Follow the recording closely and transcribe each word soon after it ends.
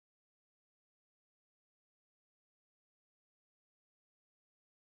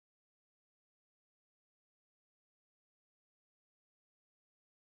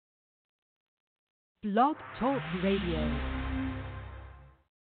Blog Talk Radio.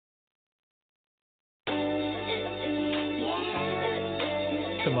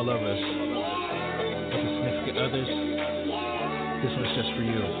 To my lovers, and to significant others, this one's just for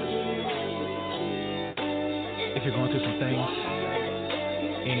you. If you're going through some things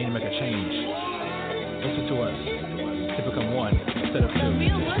and you need to make a change, listen to us to become one instead of two.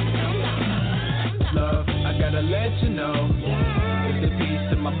 Love, I gotta let you know, there's a piece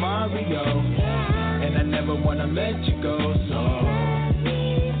to my Mario, and I never wanna let you go. So,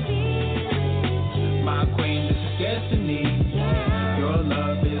 my queen, this is destiny. Your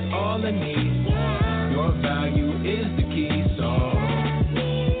love is all I need. Your value is the key. So,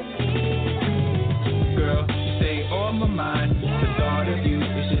 girl, you stay on my mind. The thought of you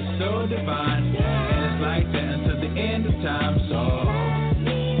is just so divine, and it's like that until the end of time. So,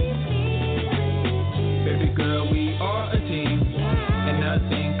 baby girl, we are a team, and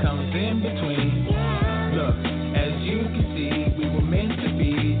nothing comes in between. Look, as you can see, we were meant to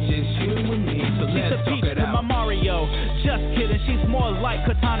be, just you and me. So let's talk it out. My Mario, just kidding, she's more like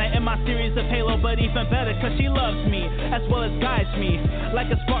Katana in my series of Halo, but even better, cause she loves me, as well as guides me,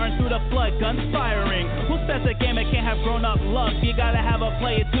 like a Spartan through the flood, guns firing. Who says a gamer can't have grown-up love? You gotta have a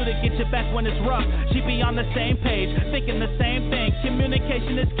player too to get you back when it's rough. She be on the same page, thinking the same thing.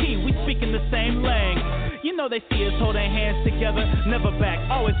 Communication is key, we speak in the same language. You know they see us holding hands together, never back,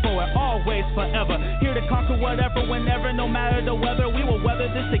 always forward, always forever. Here to conquer whatever, whenever, no matter the weather. We will weather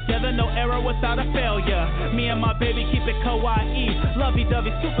this together, no error without a failure. Me and my baby keep it kawaii,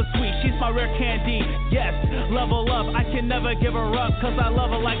 lovey-dovey, super sweet. She's my rare candy, yes, level up. I can never give her up, cause I love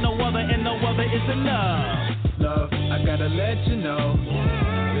her like no other, and no other is enough. Love, I gotta let you know,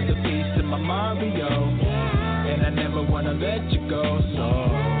 there's a piece to my Mario, and I never wanna let you go. So,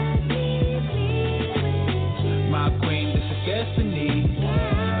 my queen, this is destiny.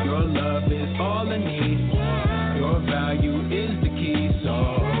 Your love is all I need. Your value is the key. So,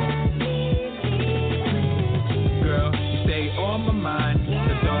 girl, you stay on my mind.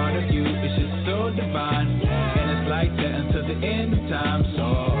 The thought of you is just so divine, and it's like that until the end of time.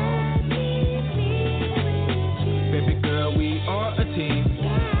 So, baby girl, we are a team,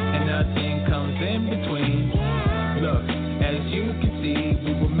 and nothing comes in between. Look, as you can see,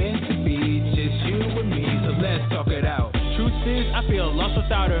 we were meant to be, just you and me. So let's talk it out. Truth is, I feel lost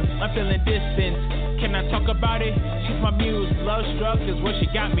without her. I'm feeling distant. Can I talk about it? She's my muse. Love struck is where she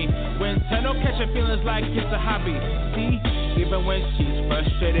got me. When tunnel catching feelings like it's a hobby. See, even when she's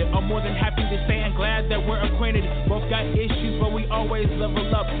frustrated, I'm more than happy to say I'm glad that we're acquainted. Both got issues, but we always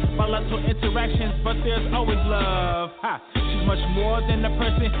level up. Volatile interactions, but there's always love. Ha! She's much more than a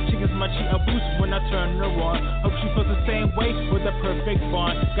person. She gives my cheek a boost when I turn her on. Hope she feels the same way with a perfect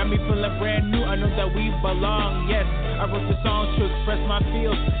bond. Got me feeling brand new. I know that we belong. Yes, I wrote the song to express my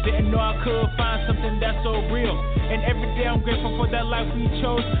feels. Didn't know I could find something that's so real. And every day I'm grateful for that life we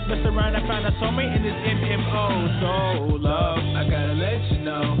chose. Mess around and find a soulmate in this MMO. So love, I gotta let you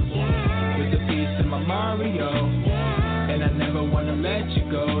know, there's a piece in my Mario, and I never wanna let you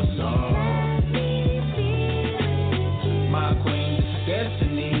go. So, my queen, this is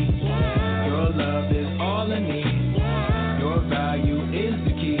destiny. Your love is all I need. Your value is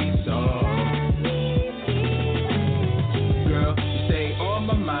the key. So, girl, you stay on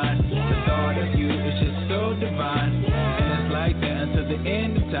my mind. The thought of you is just so divine, and it's like that until the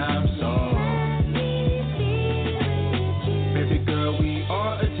end of time. So, baby girl, we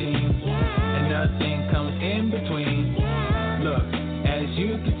are a team, and nothing comes in between. Look, as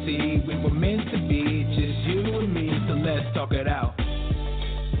you can see, we were meant to be, just you and me. So let's talk it out.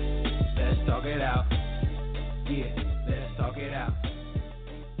 Let's talk it out. Yeah, let's talk it out.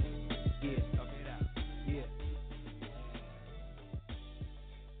 Yeah, talk it out. Yeah.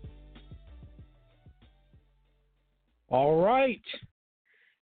 All right.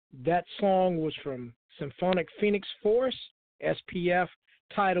 That song was from Symphonic Phoenix Force, SPF,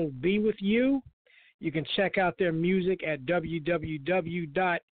 titled Be With You. You can check out their music at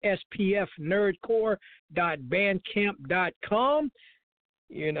www.spfnerdcore.bandcamp.com.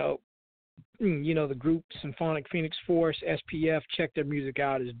 You know the group Symphonic Phoenix Force, SPF. Check their music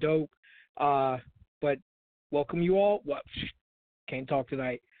out; it's dope. But welcome you all. Well, can't talk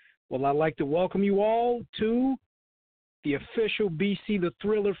tonight. Well, I'd like to welcome you all to the official BC the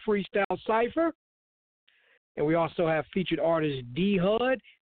Thriller Freestyle Cipher. And we also have featured artists D-Hud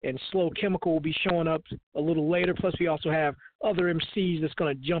and Slow Chemical will be showing up a little later. Plus, we also have other MCs that's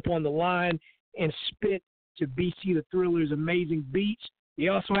going to jump on the line and spit to BC the Thriller's amazing beats. We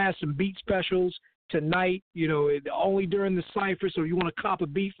also have some beat specials tonight, only during the cipher. So if you want to cop a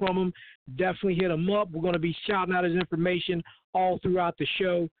beat from him, definitely hit him up. We're going to be shouting out his information all throughout the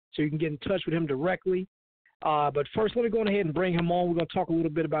show so you can get in touch with him directly. But first, let me go ahead and bring him on. We're going to talk a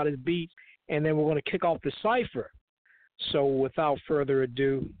little bit about his beats, and then we're going to kick off the cipher. So without further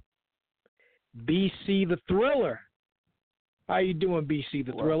ado, BC the Thriller. How you doing, BC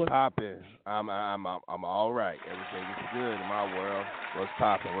the Thriller? What's poppin'? I'm all right. Everything is good in my world. What's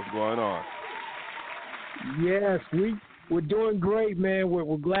poppin'? What's going on? Yes, we're doing great, man.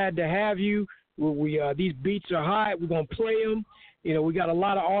 We're glad to have you. These beats are hot. We're gonna play them. We got a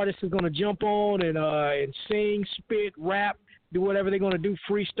lot of artists who's gonna jump on and sing, spit, rap, do whatever they're gonna do,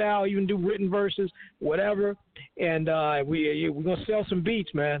 freestyle, even do written verses, whatever. And we're gonna sell some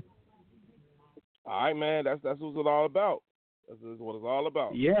beats, man. All right, man. That's what it's all about. That's what it's all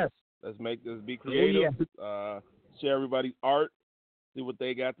about. Yes. Let's be creative. Yeah. Share everybody's art. See what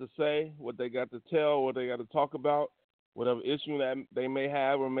they got to say, what they got to tell, what they got to talk about, whatever issue that they may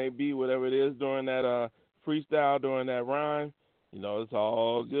have or may be, whatever it is during that freestyle, during that rhyme. It's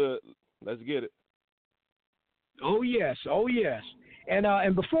all good. Let's get it. Oh yes.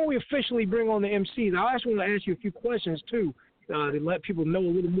 And before we officially bring on the MCs, I actually want to ask you a few questions too, to let people know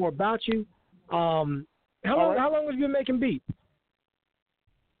a little more about you. How long have you been making beats?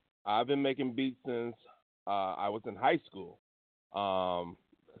 I've been making beats since I was in high school.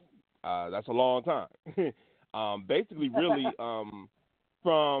 That's a long time. Basically, really,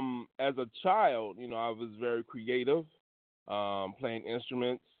 from as a child, I was very creative, playing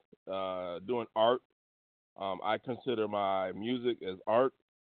instruments, doing art. I consider my music as art.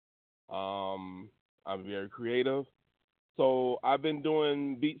 I'm very creative. So I've been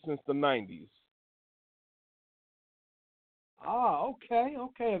doing beats since the 90s. Okay.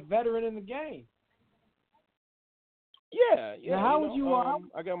 A veteran in the game. Yeah. Now, how would you?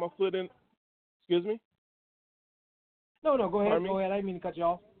 I got my foot in. Excuse me. No. Go ahead. Go ahead. I didn't mean to cut you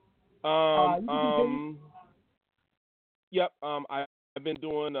off. Yep. I've been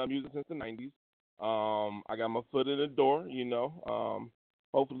doing music since the 90s. I got my foot in the door.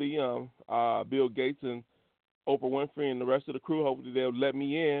 Hopefully, Bill Gates and Oprah Winfrey and the rest of the crew. Hopefully, they'll let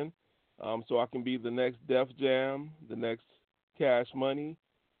me in, so I can be the next Def Jam, the next Cash Money,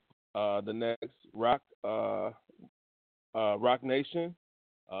 the next Rock Nation,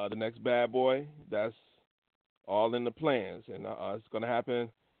 the next Bad Boy. That's all in the plans, and it's going to happen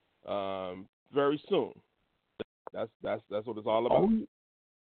very soon. That's what it's all about.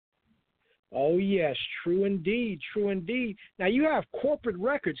 Oh yes, true indeed. Now you have corporate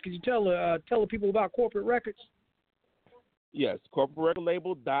records. Could you tell the people about corporate records? Yes,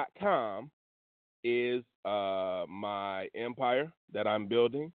 corporaterecordlabel.com is my empire that I'm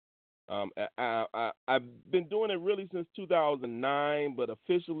building. I've been doing it really since 2009, but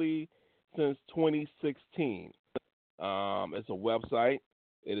officially since 2016. It's a website.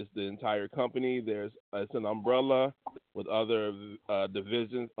 It is the entire company. It's an umbrella with other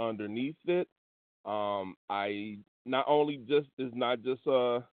divisions underneath it. I not only it's not just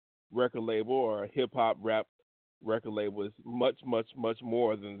a record label or a hip hop rap record label. It's much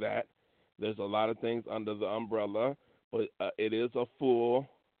more than that. There's a lot of things under the umbrella, but it is a full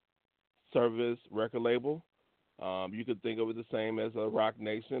service record label. You could think of it the same as a Rock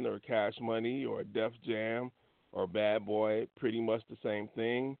Nation or Cash Money or Def Jam or Bad Boy, pretty much the same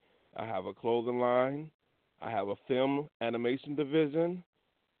thing. I have a clothing line. I have a film animation division.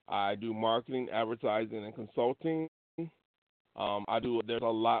 I do marketing, advertising, and consulting. There's a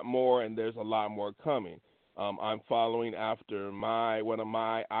lot more, and there's a lot more coming. I'm following after one of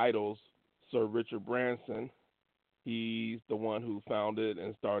my idols, Sir Richard Branson. He's the one who founded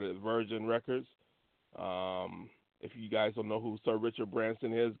and started Virgin Records. If you guys don't know who Sir Richard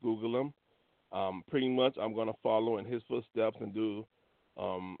Branson is, Google him. Pretty much, I'm going to follow in his footsteps and do.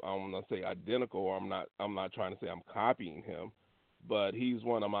 I'm going to say identical, or I'm not trying to say I'm copying him, but he's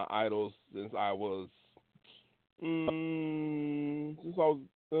one of my idols since I was in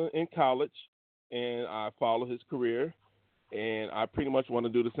college, and I follow his career, and I pretty much want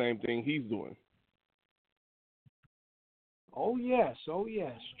to do the same thing he's doing. Oh yes,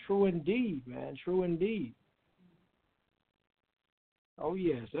 true indeed, man, true indeed. Oh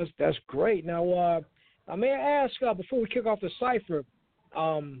yes, that's great. Now, may I ask before we kick off the cipher,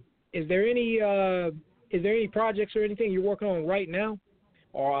 is there any projects or anything you're working on right now,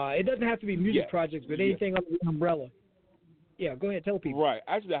 or it doesn't have to be music projects, but anything under the umbrella? Yeah, go ahead, tell people. Right.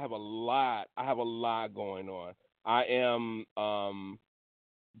 Actually, I have a lot going on. I am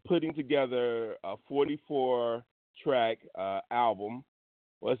putting together a 44-track album.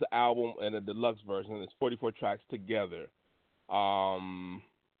 Well, it's an album and a deluxe version. It's 44 tracks together. And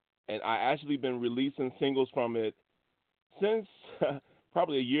and I actually been releasing singles from it since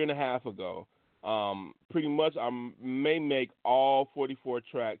probably a year and a half ago. Pretty much, I may make all 44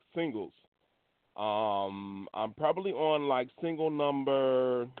 track singles. I'm probably on like single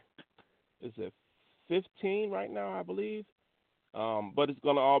number, is it 15 right now, I believe. But it's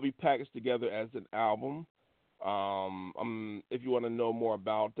gonna all be packaged together as an album. If you want to know more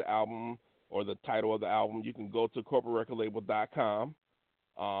about the album or the title of the album, you can go to corporaterecordlabel.com.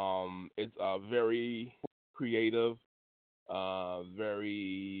 It's very creative,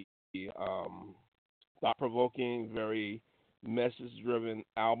 very thought-provoking, very message-driven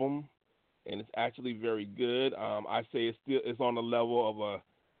album, and it's actually very good. I say it's on the level of a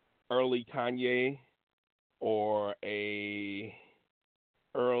early Kanye or a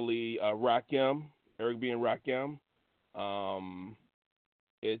early Rakim, Eric B. and Rakim.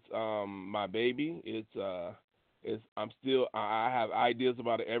 It's my baby. I have ideas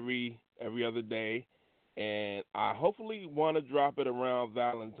about it every other day, and I hopefully want to drop it around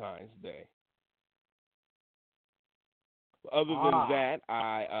Valentine's Day. Other than that,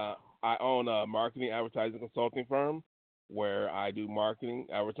 I own a marketing advertising consulting firm where I do marketing,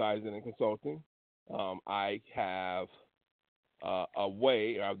 advertising, and consulting. I have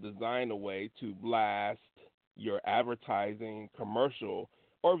I've designed a way to blast your advertising commercial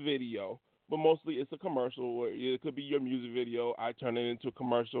or video, but mostly it's a commercial. It could be your music video. I turn it into a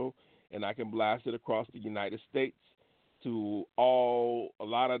commercial, and I can blast it across the United States to over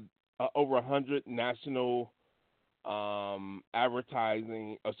 100 national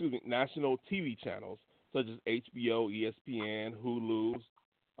national TV channels such as HBO, ESPN, Hulu,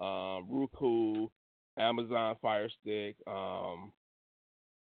 Roku, Amazon Fire Stick, all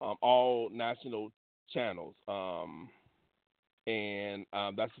national channels. And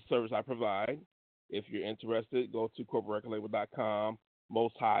that's the service I provide. If you're interested, go to corporaterecordlabel.com,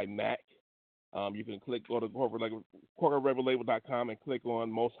 Most High Mac. You can go to corporaterecordlabel.com and click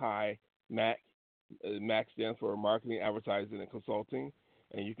on Most High Mac. MAC stands for Marketing, Advertising, and Consulting,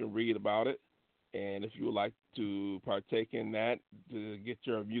 and you can read about it. And if you would like to partake in that to get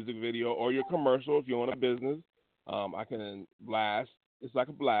your music video or your commercial, if you own a business, I can blast. It's like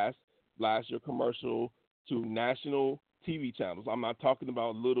a blast your commercial to national TV channels. I'm not talking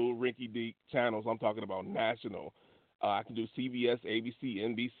about little rinky-dink channels. I'm talking about national. I can do CBS, ABC,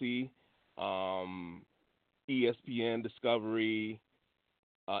 NBC, ESPN, Discovery,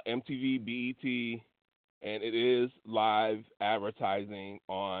 MTV, BET, and it is live advertising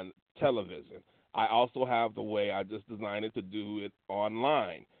on television. I also have the way I just designed it to do it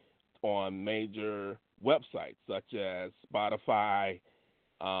online on major websites such as Spotify,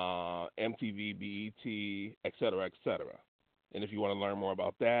 MTV, BET, et cetera, et cetera. And if you want to learn more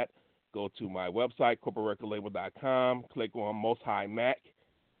about that, go to my website, corporaterecordlabel.com, click on Most High Mac,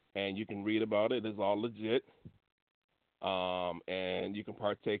 and you can read about it. It's all legit. And you can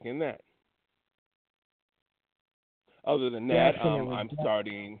partake in that. Other than that, I'm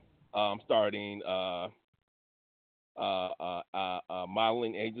starting a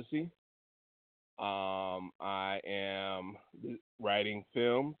modeling agency. I am writing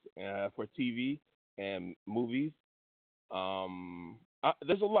films for TV and movies.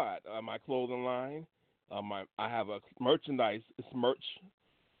 There's a lot. My clothing line. I have a merchandise. It's merch,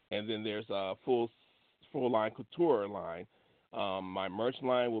 and then there's a full line couture line. My merch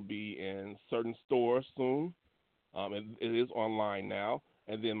line will be in certain stores soon. It is online now,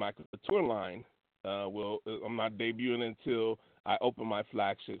 and then my couture line I'm not debuting until I open my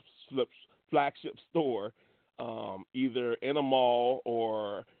flagship store, either in a mall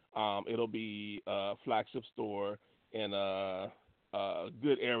or it'll be a flagship store in a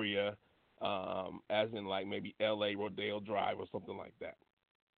good area, as in like maybe LA Rodeo Drive or something like that.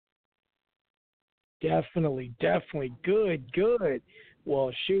 Definitely. Good.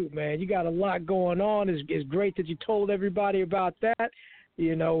 Well, shoot, man, you got a lot going on. It's great that you told everybody about that,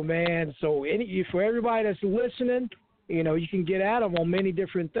 man. So for everybody that's listening, you can get at them on many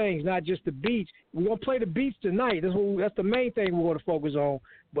different things, not just the beats. We're going to play the beats tonight. That's the main thing we're going to focus on.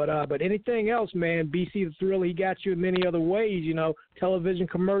 But anything else, man, BCtheThriller, he got you in many other ways, television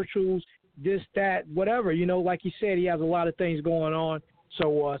commercials, this, that, whatever. Like you said, he has a lot of things going on.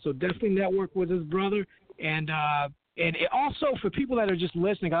 So definitely network with his brother. And also for people that are just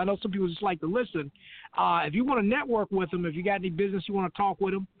listening, I know some people just like to listen. If you want to network with them, if you got any business you want to talk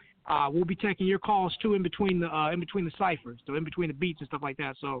with them, we'll be taking your calls too in between the ciphers, so in between the beats and stuff like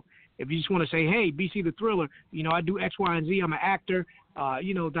that. So if you just want to say, hey, BCtheThriller, I do X, Y, and Z. I'm an actor,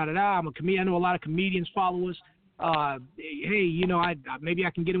 I'm a comedian. I know a lot of comedians follow us. Hey, maybe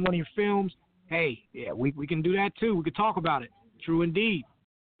I can get in one of your films. Hey, yeah, we can do that too. We can talk about it. True indeed.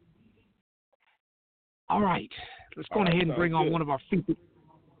 All right. Let's go ahead and bring on one of our featured.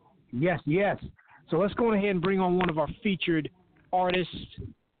 Yes. So let's go ahead and bring on one of our featured artists,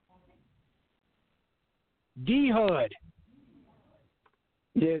 D-Hud.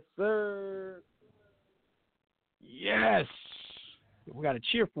 Yes, sir. Yes. We got a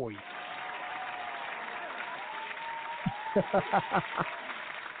cheer for you.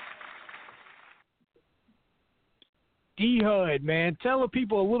 D-Hud, man. Tell the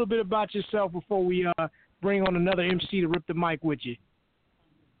people a little bit about yourself before we bring on another MC to rip the mic with you.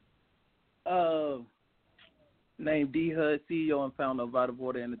 Named D-Hud, CEO and founder of Vital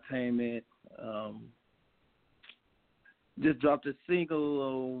Water Entertainment. Just dropped a single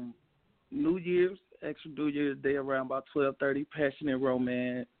on New Year's, extra New Year's Day around about 12:30. Passionate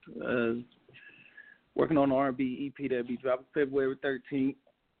Romance. Working on the R&B EP that'll be dropping February 13th.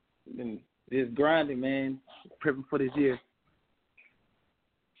 And just grinding, man. Prepping for this year.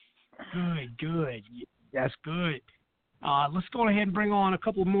 Good. That's good. Let's go ahead and bring on a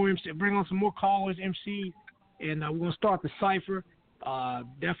couple more MC, bring on some more callers, MC, and we're going to start the cipher.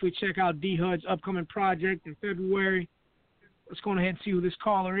 Definitely check out D-Hud's upcoming project in February. Let's go ahead and see who this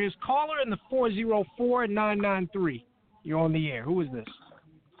caller is. Caller in the 404-993. You're on the air. Who is this?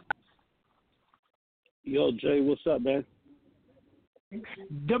 Yo, Jay, what's up, man?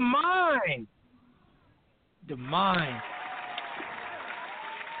 Demine.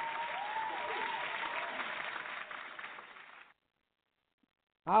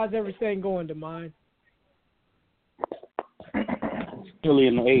 How's everything going, Demine? Chilly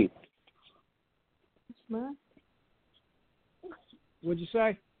in the 8th. What'd you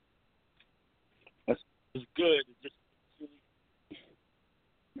say? It's good. It's just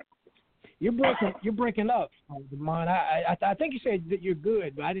You're breaking up, Demine. I think you said that you're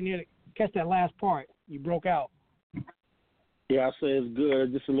good, but I didn't catch that last part. You broke out. Yeah, I say it's good.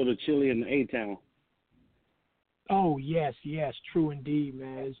 It's just a little chilly in the A-Town. Oh, yes, true indeed,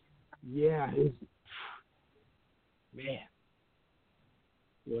 man. Man.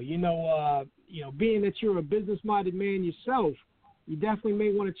 Well, being that you're a business-minded man yourself, you definitely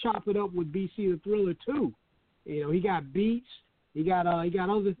may want to chop it up with BCtheThriller too. He got beats, he got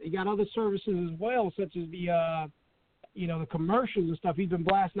other services as well, such as the commercials and stuff. He's been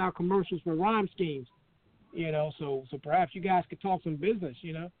blasting out commercials for rhyme schemes. So perhaps you guys could talk some business.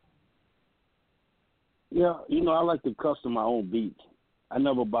 Yeah, I like to custom my own beats. I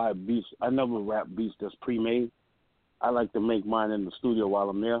never buy beats. I never rap beats that's pre-made. I like to make mine in the studio while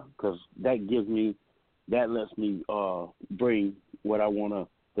I'm there because that lets me bring what I want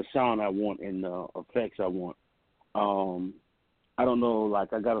the sound I want and the effects I want. I don't know,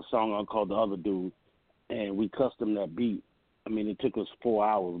 like I got a song called The Other Dude, and we custom that beat. I mean, it took us 4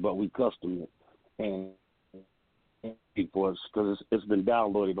 hours, but we custom it. And for us, because it's been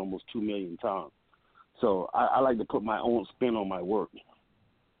downloaded almost 2 million times. So I like to put my own spin on my work.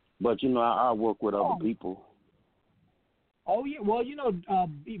 But, I work with other people. Oh, yeah. Well,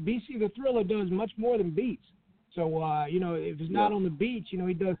 BCtheThriller does much more than beats. So, if it's not on the beats,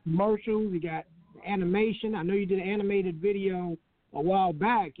 he does commercials. He got animation. I know you did an animated video a while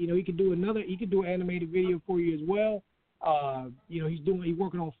back. He could do an animated video for you as well. He's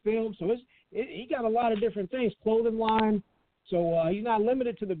working on film. So he got a lot of different things, clothing line. So he's not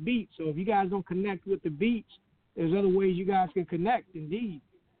limited to the beats. So if you guys don't connect with the beats, there's other ways you guys can connect. Indeed.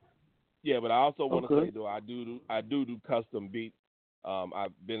 Yeah, but I also want to say though, I do custom beats.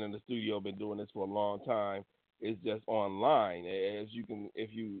 I've been in the studio, been doing this for a long time. It's just online. If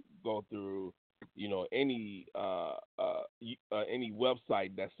you go through, any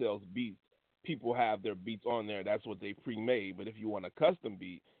website that sells beats, people have their beats on there. That's what they pre-made. But if you want a custom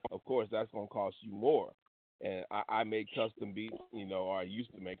beat, of course, that's going to cost you more. And I make custom beats, or I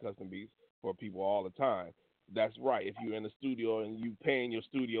used to make custom beats for people all the time. That's right. If you're in the studio and you paying your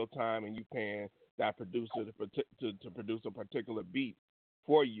studio time and you paying that producer to produce a particular beat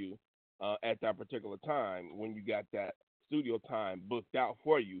for you at that particular time, when you got that studio time booked out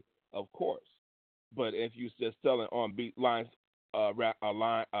for you, of course. But if you just selling on beat lines,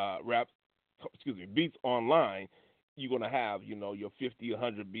 beats online, you're gonna have your 50,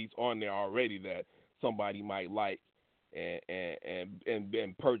 100 beats on there already that somebody might like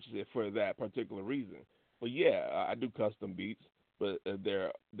and purchase it for that particular reason. But yeah, I do custom beats, but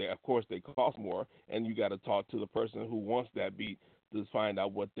they're of course they cost more, and you got to talk to the person who wants that beat to find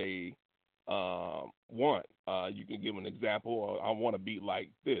out what they want. You can give an example, or I want a beat like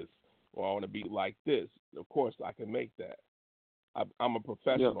this, or I want a beat like this. Of course, I can make that. I'm a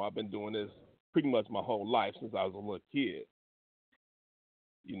professional. Yeah. I've been doing this pretty much my whole life since I was a little kid.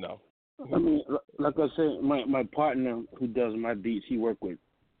 I mean, like I said, my partner who does my beats, he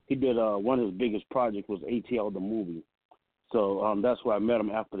he did one of his biggest projects was ATL the movie. So that's where I met him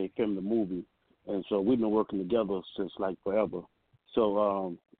after they filmed the movie, and so we've been working together since like forever.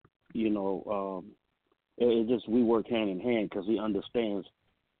 So it just we work hand in hand because he understands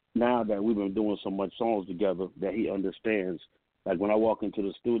now that we've been doing so much songs together that he understands. Like when I walk into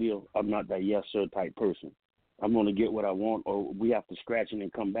the studio, I'm not that yes sir type person. I'm going to get what I want, or we have to scratch it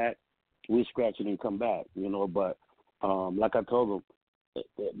and come back. We scratch it and come back, But like I told him,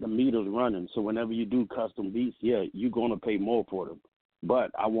 the meter's running. So whenever you do custom beats, yeah, you're going to pay more for them.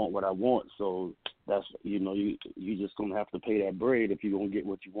 But I want what I want, so that's you just going to have to pay that bread if you're going to get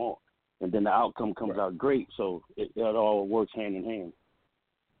what you want, and then the outcome comes out great. So it all works hand in hand.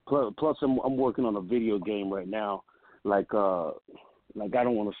 Plus I'm working on a video game right now. Like I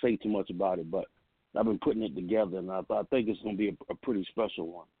don't want to say too much about it, but I've been putting it together, and I think it's going to be a pretty special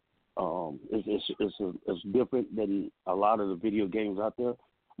one. It's different than a lot of the video games out there,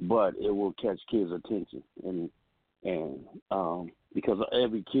 but it will catch kids' attention, and because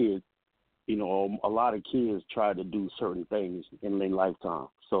every kid, a lot of kids try to do certain things in their lifetime.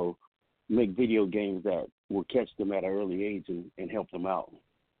 So make video games that will catch them at an early age and help them out.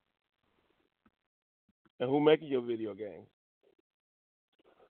 And who making your video games?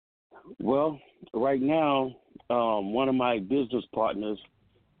 Well, right now, one of my business partners,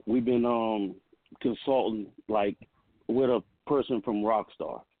 we've been consulting like with a person from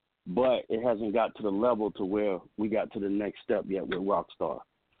Rockstar, but it hasn't got to the level to where we got to the next step yet with Rockstar.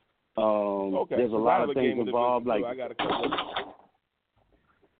 There's a lot of things involved. Like I got a couple.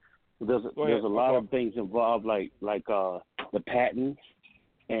 There's a lot of things involved, like the patents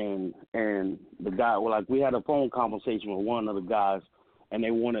and the guy. Well, like we had a phone conversation with one of the guys, and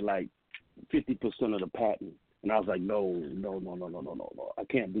they wanted like 50% of the patent. And I was like, no, I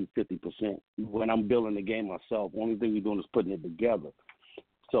can't do 50%. When I'm building the game myself, only thing we're doing is putting it together.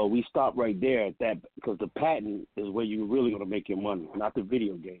 So we stopped right there at that, because the patent is where you're really going to make your money, not the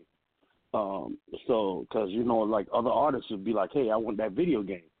video game. So, because, like other artists would be like, hey, I want that video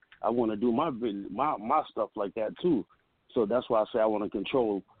game. I want to do my stuff like that too. So that's why I say I want to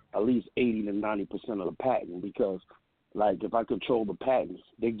control at least 80 to 90% of the patent, because like if I control the patents,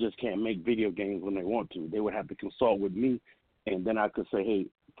 they just can't make video games when they want to. They would have to consult with me, and then I could say, hey,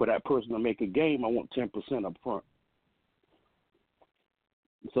 for that person to make a game, I want 10% up front.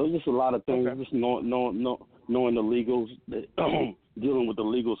 So it's just a lot of things, just knowing the legals, dealing with the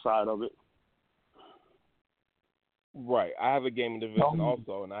legal side of it. Right. I have a gaming division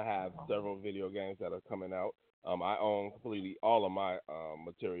also, and I have several video games that are coming out. I own completely all of my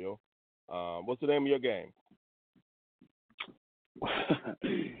material. What's the name of your game?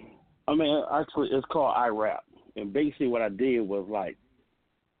 I mean, actually, it's called iRap, and basically what I did was like,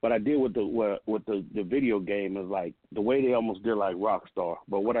 what I did with the video game is like the way they almost did like Rockstar.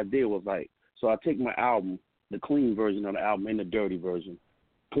 But what I did was like, so I take my album, the clean version of the album and the dirty version,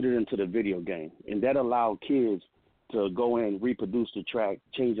 put it into the video game, and that allowed kids to go in and reproduce the track,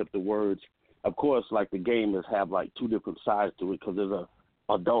 change up the words. Of course, like the game have like two different sides to it, because there's a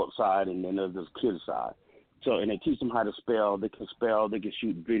adult side and then there's this kid side. So, and they teach them how to spell. They can spell. They can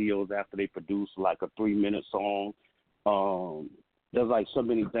shoot videos after they produce like a 3-minute song. There's like so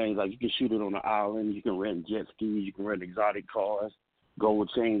many things. Like you can shoot it on an island. You can rent jet skis. You can rent exotic cars, gold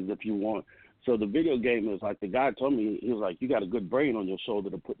chains if you want. So the video game is like, the guy told me, he was like, you got a good brain on your shoulder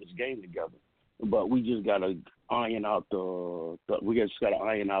to put this game together. But we just got to iron out the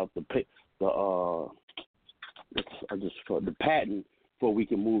patent before we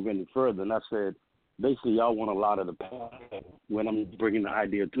can move any further. And I said, basically, y'all want a lot of the patent when I'm bringing the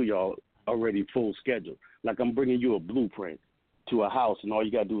idea to y'all already full schedule. Like I'm bringing you a blueprint to a house, and all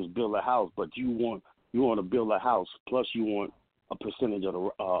you got to do is build a house. But you want to build a house, plus you want a percentage of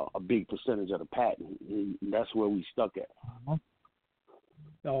a big percentage of the patent. And that's where we stuck at.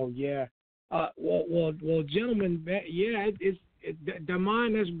 Oh yeah. Well, gentlemen, yeah, the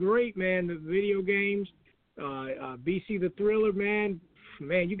mind, that's great, man. The video games, BC the Thriller, man,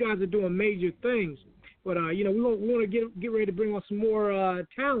 you guys are doing major things. But we want to get ready to bring on some more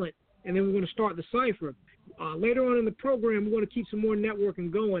talent, and then we're going to start the cipher. Later on in the program, we're going to keep some more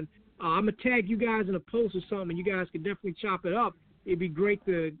networking going. I'm gonna tag you guys in a post or something. You guys can definitely chop it up. It'd be great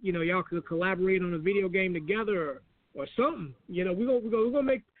to, y'all could collaborate on a video game together or something.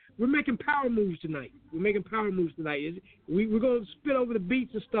 We're making power moves tonight. We're gonna spit over the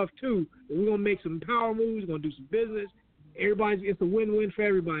beats and stuff too. But we're gonna make some power moves. We're gonna do some business. It's a win-win for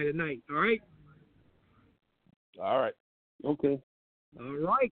everybody tonight. All right. All right. Okay. All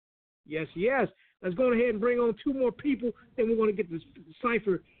right. Yes. Let's go ahead and bring on two more people. Then we're gonna get the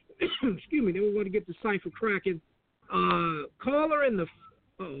cipher. Excuse me. Then we're gonna get the cipher cracking. Caller in the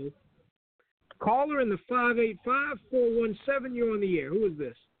Uh-oh. Caller in the 585-417. You're on the air. Who is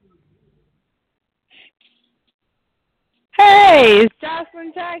this? Hey, it's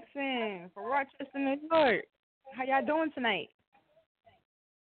Jocelyn Jackson from Rochester, New York. How y'all doing tonight?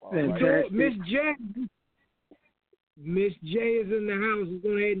 Fantastic. Miss J. Miss J is in the house. Let's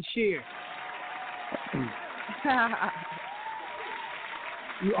go ahead and share.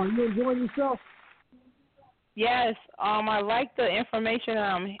 Are you enjoying yourself? Yes, I like the information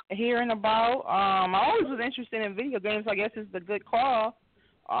I'm hearing about. I always was interested in video games, so I guess it's a good call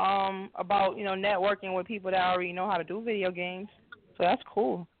about, networking with people that already know how to do video games. So that's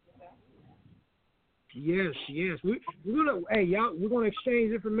cool. Yes. We're gonna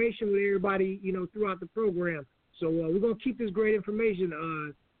exchange information with everybody, throughout the program. So we're gonna keep this great information.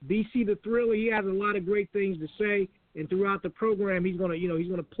 BCtheThriller, he has a lot of great things to say, and throughout the program, he's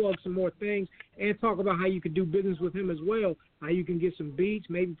gonna plug some more things and talk about how you can do business with him as well. How you can get some beats,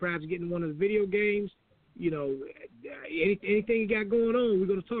 maybe perhaps get in one of the video games. Anything you got going on, we're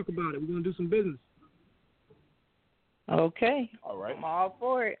gonna talk about it. We're gonna do some business. Okay. All right. I'm all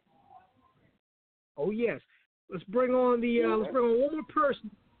for it. Oh yes. Let's bring on one more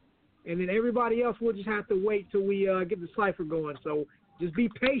person, and then everybody else will just have to wait till we get the cipher going. So just be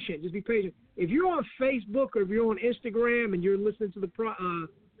patient. If you're on Facebook or if you're on Instagram and you're listening to the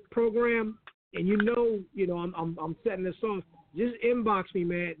program, and I'm setting this off, just inbox me,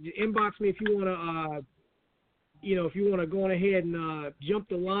 man. Just inbox me if you wanna go on ahead and jump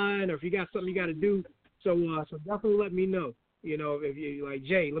the line, or if you got something you got to do. So definitely let me know. If you like,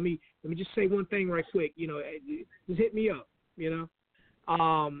 Jay, let me just say one thing right quick. Just hit me up.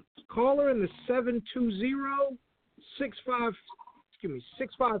 Caller in the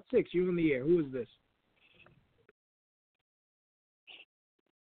 656. You're on the air. Who is this?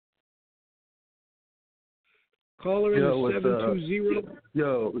 Caller in the 720.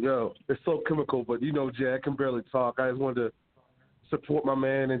 Yo, it's Slow Chemical, but Jay, I can barely talk. I just wanted to support my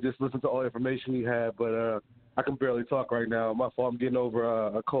man and just listen to all the information he had, but I can barely talk right now. My fault. I'm getting over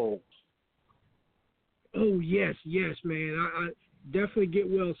a cold. Oh, yes, man. I definitely get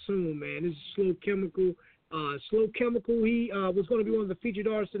well soon, man. This is Slow Chemical. Slow Chemical, he was going to be one of the featured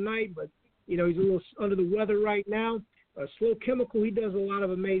artists tonight, but, he's a little under the weather right now. Slow Chemical, he does a lot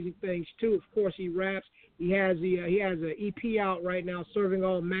of amazing things, too. Of course, he raps. He has an EP out right now, Serving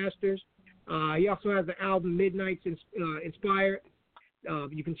All Masters. He also has the album Midnight's Inspired.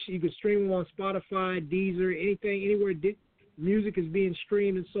 You can stream him on Spotify, Deezer, anywhere music is being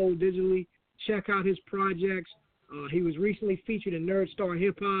streamed and sold digitally. Check out his projects. He was recently featured in Nerd Star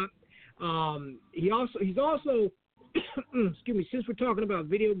Hip Hop. He's also excuse me, since we're talking about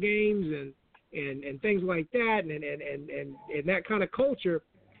video games and things like that and that kind of culture,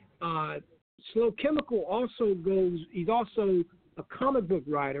 Slow Chemical he's also a comic book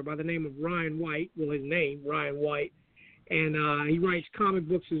writer by the name of Ryan White. Well, his name, Ryan White. And he writes comic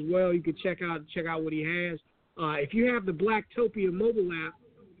books as well. You can check out what he has. If you have the Blacktopia mobile app,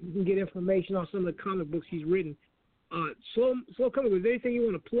 you can get information on some of the comic books he's written. Slow Chemical, is there anything you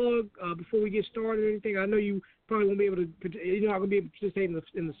want to plug before we get started or anything? I know you probably won't be able to, you're not going to be able to participate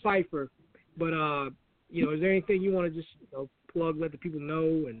in the cipher, but is there anything you want to just plug, let the people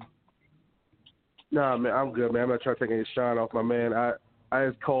know? And Nah, man, I'm good, man. I'm not trying to take any shine off my man. I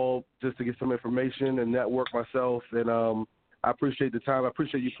just called just to get some information and network myself, and I appreciate the time. I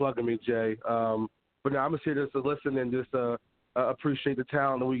appreciate you plugging me, Jay. But now I'm just here just to listen and just appreciate the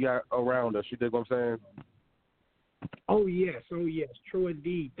talent that we got around us. You dig what I'm saying? Oh yes, true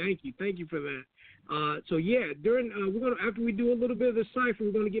indeed. Thank you for that. After we do a little bit of the cipher,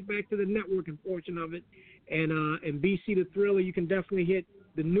 we're going to get back to the networking portion of it, and BCtheThriller, you can definitely hit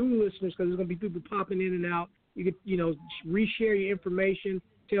the new listeners because there's going to be people popping in and out. You could, reshare your information,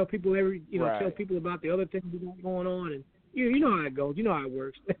 tell people tell people about the other things you got going on, and you know how it goes, you know how it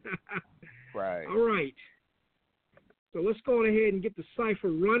works. Right. All right. So let's go ahead and get the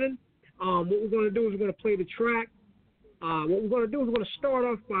cipher running. What we're going to do is we're going to play the track. What we're going to do is we're going to start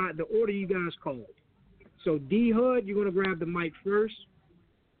off by the order you guys called. So D-Hud, you're going to grab the mic first.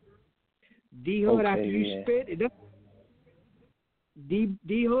 D-Hud, after you spit,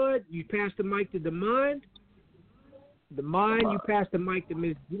 D-Hud, you pass the mic to the mind. The mind, you pass the mic to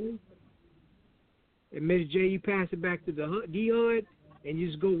Miss J. And Miss J, you pass it back to the D-Hud, and you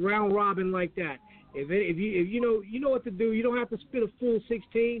just go round robin like that. If you know what to do. You don't have to spit a full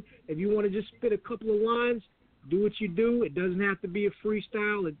 16. If you want to just spit a couple of lines, do what you do. It doesn't have to be a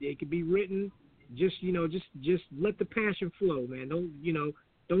freestyle. It could be written. Just let the passion flow, man.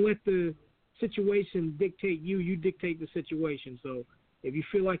 Don't let the situation dictate you. You dictate the situation. So if you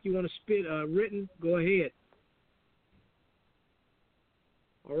feel like you want to spit written, go ahead.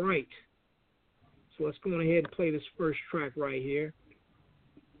 All right. So let's go ahead and play this first track right here.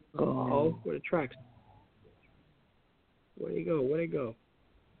 Oh, where the tracks? Where'd they go?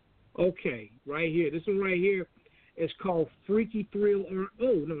 Okay, right here. This one right here is called Freaky Thrill.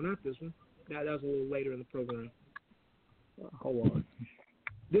 Oh, no, not this one. That was a little later in the program. Hold on.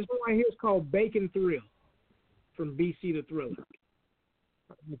 This one right here is called Bacon Thrill from BCtheThriller.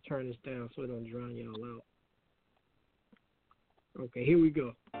 Let me turn this down so it don't drown y'all out. Okay, here we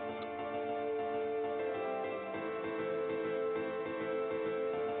go.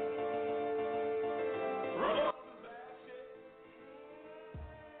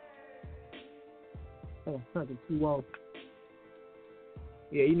 Oh, something too low.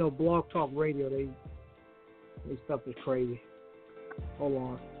 Yeah, you know, Blog Talk Radio, they stuff is crazy. Hold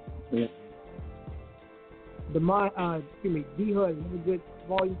on. Yeah. D-Hud, is it a good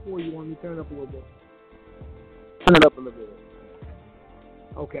volume 4? You want me to turn it up a little bit? Turn it up a little bit.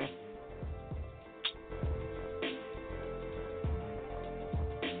 Okay.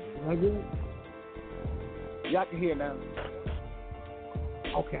 Is that good? Y'all can hear now.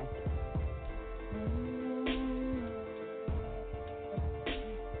 Okay.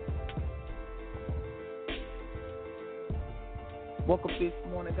 Woke up this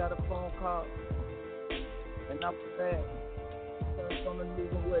morning, got a phone call, and I'm sad. Turned on the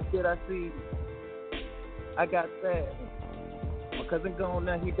news and what did I see? I got sad. My cousin gone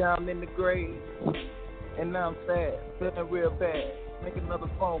now, he down in the grave. And now I'm sad, feeling real bad. Make another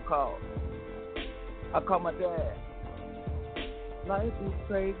phone call. I call my dad. Life is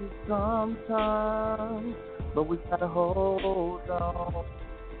crazy sometimes, but we gotta hold on.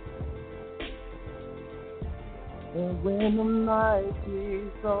 And when the night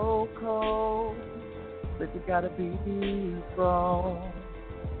is so cold, but you gotta be strong.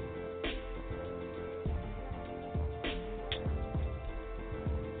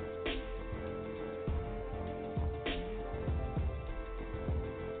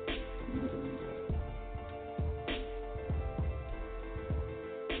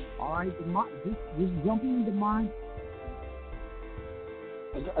 All right, just jumping into mine.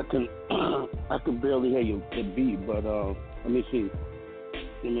 I can barely hear you, the beat, but let me see.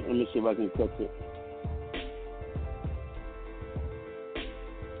 Let me see if I can catch it.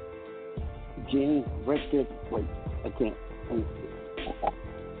 James, right there. Wait, I can't. Let me see.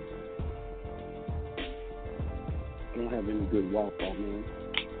 I don't have any good Wi-Fi, man.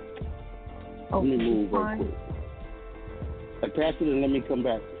 Let me move real quick. I pass it and let me come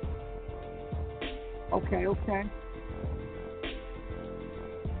back. Okay.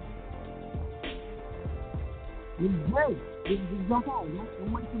 This is great. Just jump on.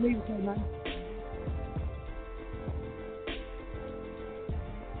 Don't wait for me to say nothing.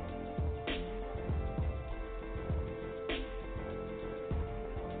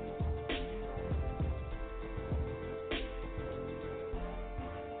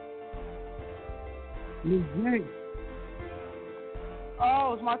 Miss J.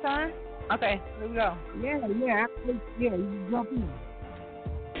 Oh, it's my turn? Okay, here we go. Yeah, you can jump in.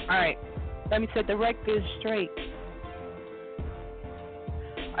 All right, let me set the record straight.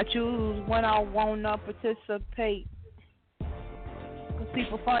 I choose when I wanna participate. Cause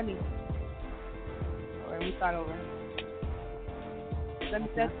people funny. All right, we start over. Let me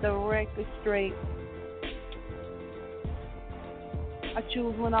set the record straight. I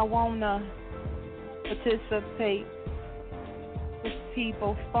choose when I wanna participate. Cause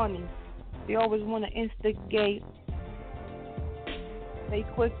people funny. They always wanna instigate. They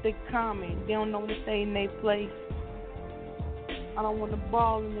quick to comment. They don't know to stay in their place. I don't want the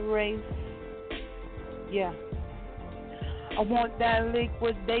ball in the race. Yeah. I want that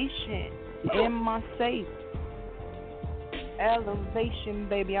liquidation in my safe. Elevation,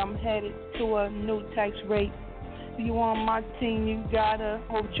 baby. I'm headed to a new tax rate. If you on my team, you gotta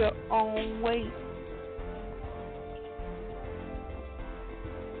hold your own weight.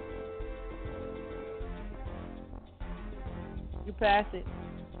 You pass it.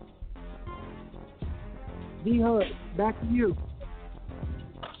 D-Hud, back to you.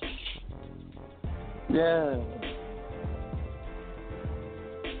 Yeah.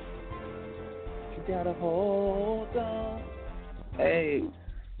 You gotta hold on. Hey.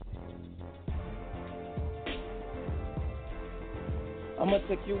 I'ma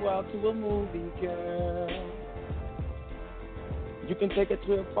take you out to a movie, girl. You can take a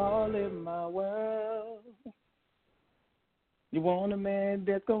trip all in my world. You want a man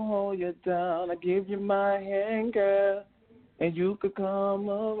that's gonna hold you down. I give you my hand, girl. And you could come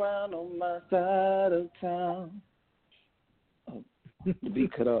around on my side of town. Oh, the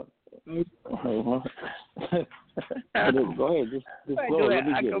beat cut up. Go ahead, just go. Do Let it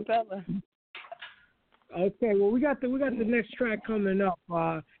me get it. acapella. Okay, well we got the next track coming up.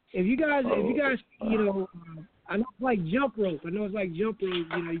 If you guys, you know, I know it's like jump rope. I know it's like jump rope.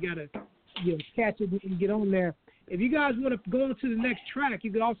 You know, you gotta, you know, catch it and get on there. If you guys want to go on to the next track,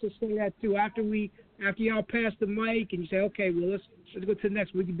 you could also say that too. After y'all pass the mic and you say, okay, well let's go to the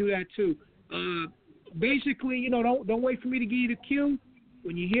next. We can do that too. Basically, you know, don't wait for me to give you the cue.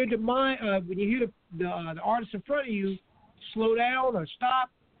 When you hear the artist in front of you, slow down or stop,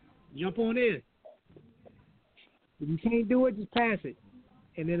 jump on in. If you can't do it, just pass it,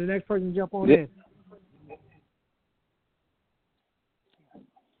 and then the next person jump on in.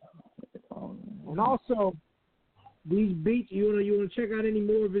 And also, these beats, you want to check out any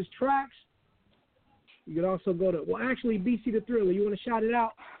more of his tracks? You could also go to, well, actually, BCtheThriller. You want to shout it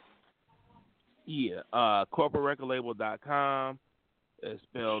out? Yeah, corporaterecordlabel.com. It's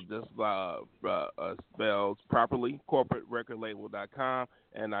spelled spelled properly, corporaterecordlabel.com.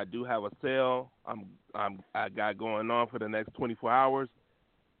 And I do have a sale I got going on for the next 24 hours.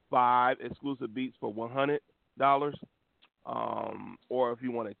 5 exclusive beats for $100. Or if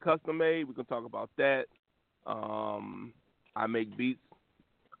you want it custom made, we can talk about that. I make beats.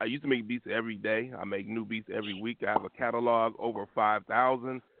 I used to make beats every day. I make new beats every week. I have a catalog over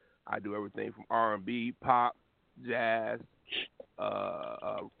 5,000. I do everything from R&B, pop, jazz.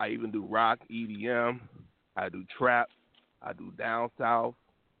 I even do rock, EDM. I do trap. I do down south.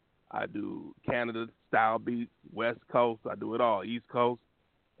 I do Canada style beats, West Coast. I do it all, East Coast.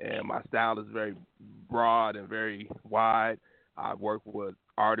 And my style is very broad and very wide. I work with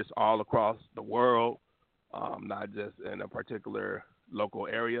artists all across the world, not just in a particular local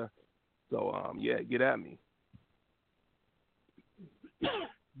area. So, yeah, get at me.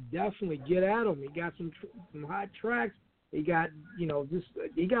 Definitely get at him. He got some hot tracks. He got, he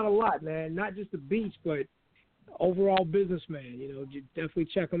got a lot, man. Not just the beats, but overall businessman. Definitely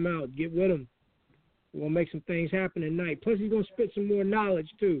check him out. Get with him. We're going to make some things happen tonight. Plus, he's going to spit some more knowledge,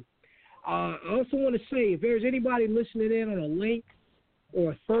 too. I also want to say, if there's anybody listening in on a link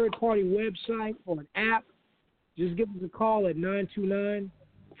or a third-party website or an app, just give us a call at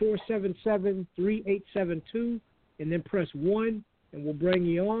 929-477-3872 and then press 1, and we'll bring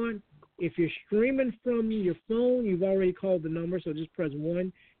you on. If you're streaming from your phone, you've already called the number, so just press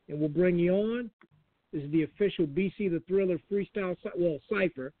 1, and we'll bring you on. This is the official BCtheThriller FREESTYLE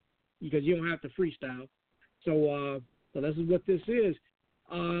Cipher, because you don't have to freestyle. So this is what this is.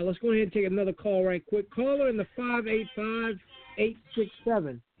 Let's go ahead and take another call right quick. Caller in the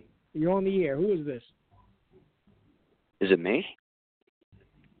 585-867. You're on the air. Who is this? Is it me?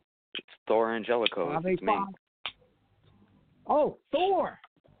 It's Thor Angelico. It's me. Oh, Thor.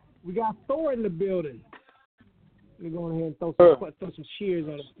 We got Thor in the building. Let me go ahead and throw some cheers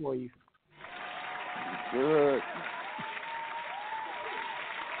on it for you. Good.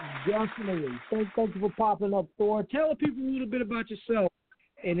 Definitely. Thank you for popping up, Thor. Tell the people a little bit about yourself,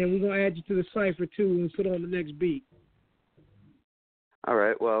 and then we're going to add you to the cipher, too, when we put on the next beat. All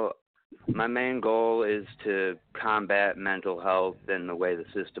right. Well, my main goal is to combat mental health and the way the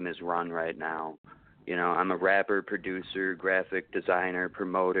system is run right now. I'm a rapper, producer, graphic designer,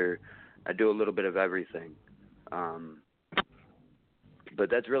 promoter. I do a little bit of everything. But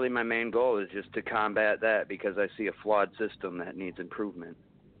that's really my main goal, is just to combat that, because I see a flawed system that needs improvement.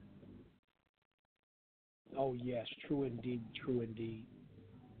 Oh, yes. True indeed. True indeed.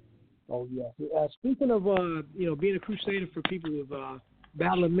 Oh, yes. Speaking of, being a crusader for people with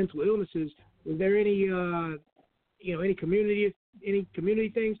battling mental illnesses, is there any community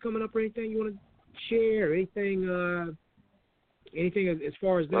things coming up or anything you want to share? Anything as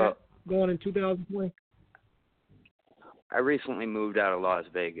far as that going in 2020? I recently moved out of Las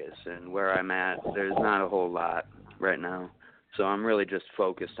Vegas, and where I'm at, there's not a whole lot right now. So I'm really just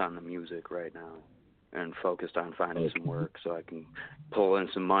focused on the music right now and focused on finding some work so I can pull in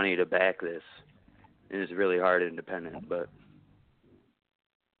some money to back this. And it's really hard independent, but...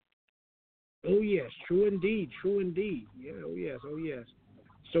 Oh, yes. True indeed. True indeed. Yeah, oh, yes. Oh, yes.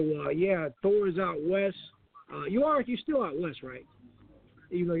 So, Thor is out west. You're still out west, right?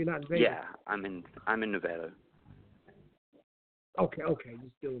 Even though you're not in Vegas. Yeah, I'm in Nevada. Okay,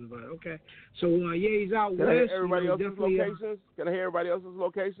 just still in Nevada. Okay. So, he's out Can west. I hear everybody else's locations? Can I hear everybody else's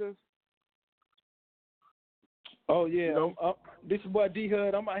locations? Oh, yeah. This is boy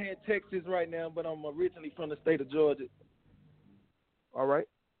D-Hud. I'm out here in Texas right now, but I'm originally from the state of Georgia. All right.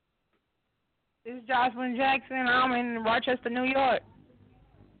 This is Jocelyn Jackson. I'm in Rochester, New York.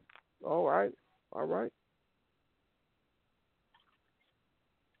 All right.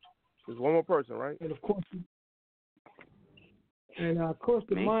 There's one more person, right? And of course,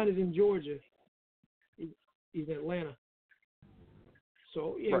 the mine is in Georgia. He's in Atlanta.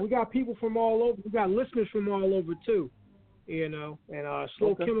 So yeah, Right. we got people from all over. We got listeners from all over too. And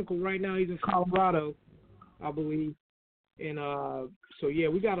Slow Chemical right now, he's in Colorado, I believe. And so yeah,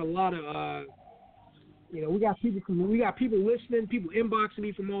 we got a lot of we got people listening, people inboxing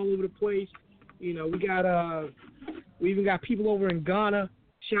me from all over the place. We even got people over in Ghana.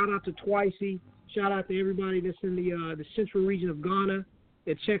 Shout out to Twicey. Shout out to everybody that's in the central region of Ghana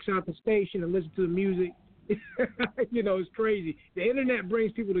that checks out the station and listens to the music. It's crazy. The internet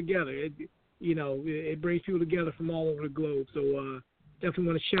brings people together. It brings people together from all over the globe. So definitely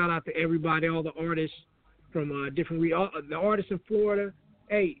want to shout out to everybody, all the artists from different the artists in Florida.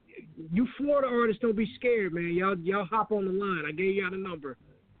 Hey, you Florida artists, don't be scared, man. Y'all hop on the line. I gave y'all the number,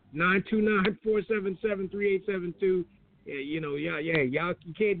 929-477-3872. Yeah, y'all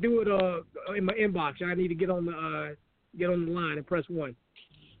you can't do it in my inbox. I need to get on the line and press 1.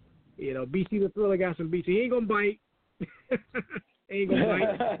 BC the Thriller got some beats. He ain't gonna bite. Ain't gonna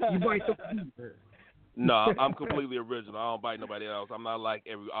bite. You bite something. No, I'm completely original. I don't bite nobody else. I'm not like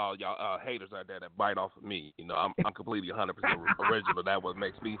all y'all haters out there that bite off of me. I'm completely 100% original. That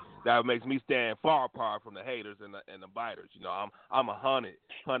makes me stand far apart from the haters and the biters. I'm 100%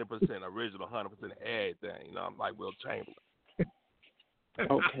 original, 100% everything. I'm like Will Chamberlain.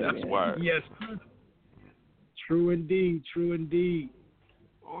 Okay. That's word. Yes. True indeed.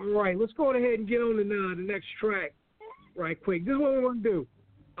 All right, let's go ahead and get on to the next track right quick. This is what we want to do.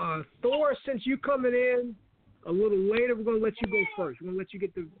 Thor, since you coming in a little later, we're gonna let you go first. We're gonna let you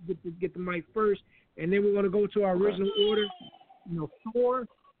get the mic first, and then we're gonna go to our original order. Thor,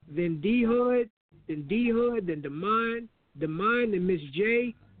 then D-Hud, then Demine, then Miss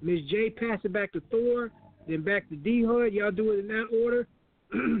J. Miss J pass it back to Thor, then back to D-Hud. Y'all do it in that order,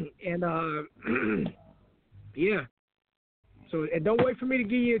 and yeah. So, and don't wait for me to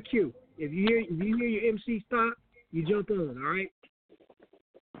give you a cue. If you hear your MC stop, you jump on. All right.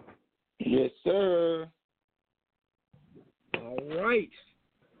 Yes, sir. All right.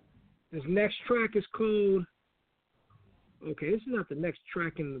 This next track is called. Okay, this is not the next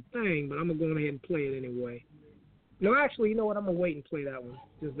track in the thing, but I'm gonna go ahead and play it anyway. No, actually, you know what? I'm gonna wait and play that one.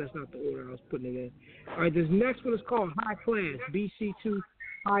 Because that's not the order I was putting it in. All right, this next one is called High Class. BC2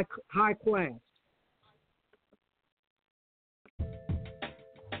 High Class.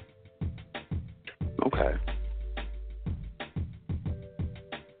 Okay.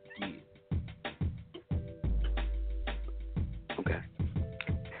 Okay.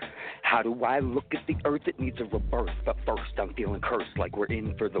 How do I look at the earth? It needs a rebirth. But first, I'm feeling cursed, like we're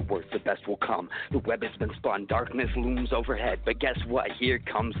in for the worst. The best will come. The web has been spun. Darkness looms overhead. But guess what? Here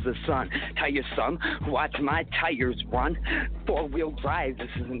comes the sun. Tire son, watch my tires run. 4-wheel drive, this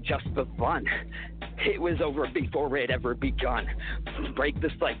isn't just for fun. It was over before it ever begun. Break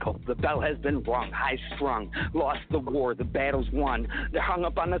the cycle, the bell has been rung. High strung, lost the war, the battle's won. They're hung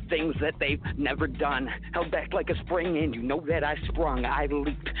up on the things that they've never done. Held back like a spring and you know that I sprung. I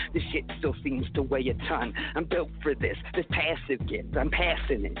leaped, this shit still seems to weigh a ton. I'm built for this passive gift, I'm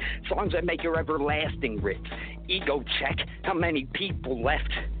passing it. Songs that make your everlasting rips. Ego check, how many people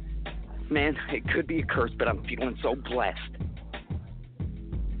left? Man, it could be a curse, but I'm feeling so blessed.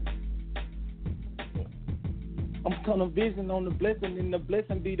 I'm tunnel vision on the blessing, and the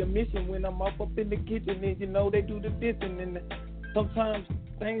blessing be the mission. When I'm up in the kitchen, and they do the dissing. And sometimes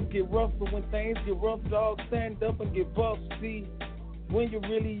things get rough, but when things get rough, dog, stand up and get buff. See, when you're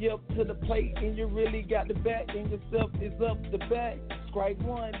really up to the plate, and you really got the back, and yourself is up the back. Strike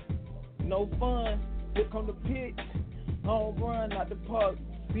one, no fun. Here come the pitch, home run out the park.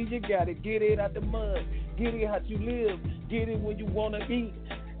 See, you gotta get it out the mud, get it how you live, get it when you wanna eat.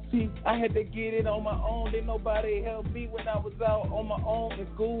 See, I had to get it on my own. Didn't nobody help me when I was out on my own in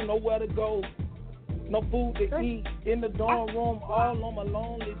school. Nowhere to go, no food to eat. In the dorm room, all on my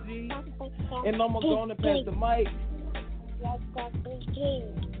lonely G. And I'm gonna pass the mic. I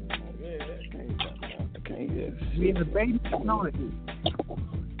can't. Me and the baby on it.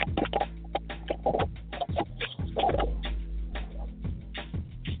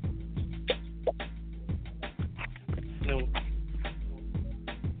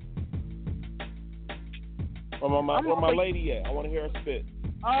 Where my lady at? I want to hear her spit.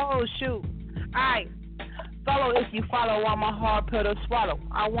 Oh, shoot. All right. Follow if you follow while my hard pill to swallow.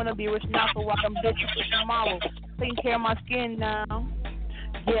 I want to be rich now for what I'm bitches with tomorrow. Taking care of my skin now.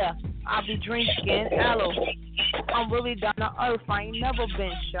 Yeah, I be drinking aloe. I'm really down to earth. I ain't never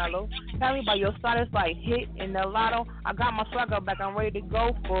been shallow. Tell me by your side, it's like hit in the lotto. I got my swagger back. I'm ready to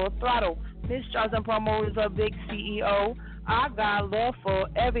go full throttle. This Charles and Promo is a big CEO. I got love for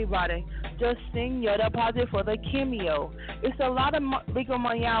everybody. Just sing your deposit for the cameo. It's a lot of legal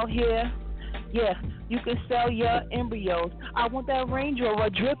money out here. Yeah, you can sell your embryos. I want that Range Rover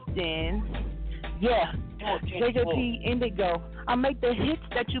drifting. Yeah, JJP Indigo. I make the hits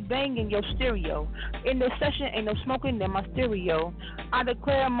that you bang in your stereo. In this session, ain't no smoking in my stereo. I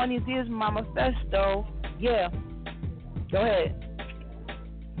declare money's is my manifesto. Yeah, go ahead.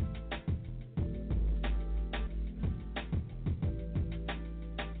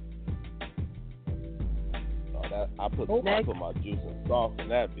 I put my juice and sauce in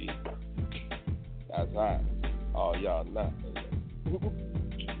that beat. That's hot. Oh, y'all not.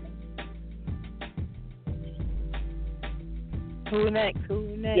 Who next?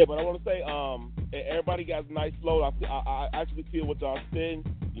 Yeah, but I want to say, everybody got a nice flow. I actually feel what y'all saying.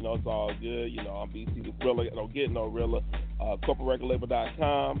 You know, it's all good. You know, I'm BCtheThriller. I don't get no realer.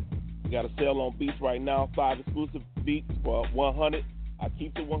 CorporateRecordLabel.com. We got a sale on beats right now. 5 exclusive beats for $100. I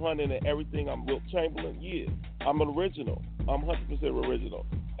keep it 100 and everything. I'm Wilt Chamberlain. Yeah, I'm an original. I'm 100% original.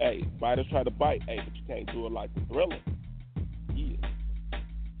 Hey, fighters try to bite. Hey, but you can't do it like the Thriller. Yeah.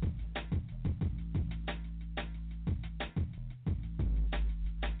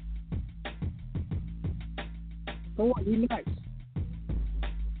 So what? You next?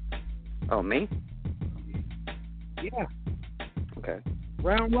 Oh, me? Yeah. Okay.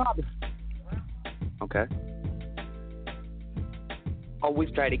 Round robin. Okay.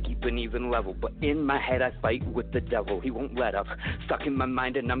 Always try to keep an even level, but in my head I fight with the devil. He won't let up. Stuck in my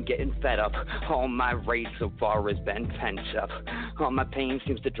mind and I'm getting fed up. All my rage so far has been pent up. All my pain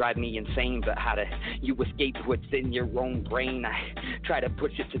seems to drive me insane, but how do you escape what's in your own brain? I try to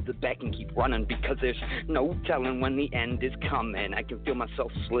push it to the back and keep running because there's no telling when the end is coming. I can feel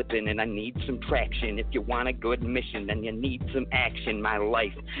myself slipping and I need some traction. If you want a good mission, then you need some action. My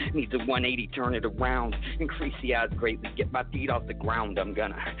life needs a 180, turn it around, increase the odds greatly, get my feet off the ground. I'm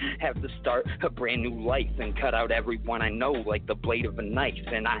gonna have to start a brand new life and cut out everyone I know like the blade of a knife.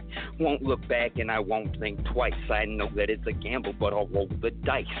 And I won't look back and I won't think twice. I know that it's a gamble, but I'll roll the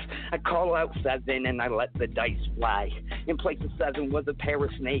dice. I call out 7 and I let the dice fly. In place of 7 was a pair of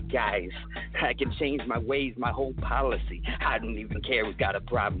snake eyes. I can change my ways, my whole policy. I don't even care who's got a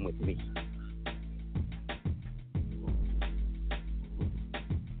problem with me.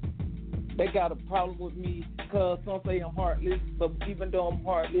 They got a problem with me because some say I'm heartless, but even though I'm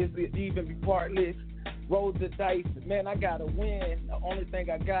heartless, it even be partless. Roll the dice, man, I gotta win. The only thing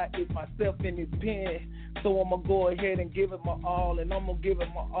I got is myself in this pen. So I'm gonna go ahead and give it my all, and I'm gonna give it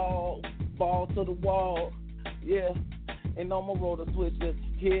my all, ball to the wall, yeah. And I'm gonna roll the switcher,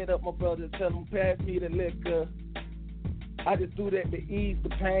 head up my brother, tell him pass me the liquor. I just do that to ease the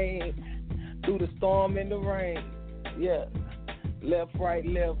pain, through the storm and the rain, yeah. Left, right,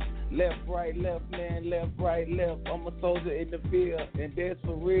 left. Left, right, left, man, left, right, left. I'm a soldier in the field, and that's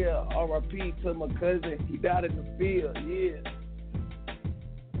for real. R.I.P. to my cousin, he died in the field, yeah.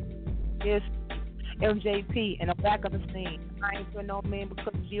 Yes, MJP, and I'm back on the scene. I ain't for no man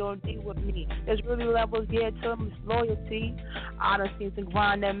because G.O.D. with me. There's really levels, yeah, to this loyalty. I done seen some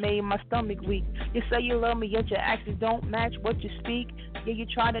grind that made my stomach weak. You say you love me, yet your actions don't match what you speak. Yeah, you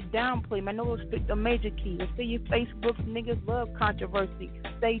try to downplay, man, no respect the major key. I see your Facebook, niggas love controversy.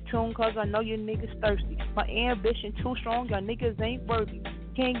 Stay tuned, cause I know you niggas thirsty. My ambition too strong, y'all niggas ain't worthy.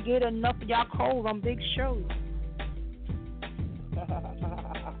 Can't get enough of y'all cold on Big Shirley.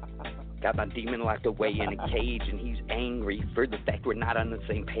 Got my demon locked away in a cage, and he's angry for the fact we're not on the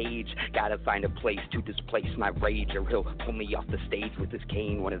same page. Gotta find a place to displace my rage, or he'll pull me off the stage with his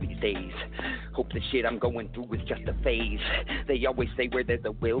cane one of these days. Hope the shit I'm going through is just a phase. They always say where there's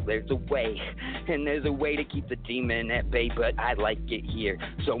a will, there's a way. And there's a way to keep the demon at bay, but I like it here,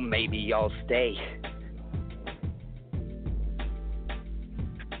 so maybe I'll stay.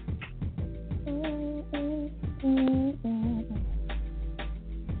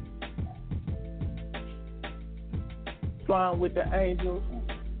 Flying with the angels.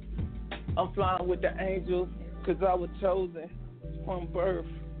 I'm flying with the angels because I was chosen from birth.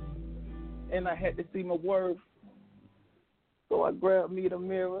 And I had to see my worth. So I grabbed me the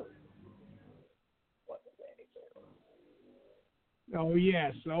mirror. Oh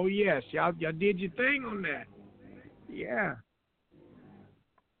yes, y'all did your thing on that. Yeah.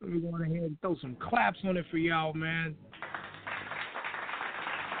 Let me go ahead and throw some claps on it for y'all, man.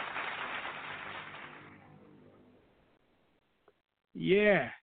 Yeah.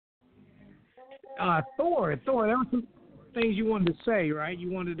 Thor, there were some things you wanted to say, right?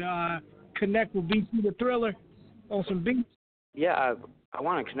 You wanted to connect with BCtheThriller on some beats? Yeah, I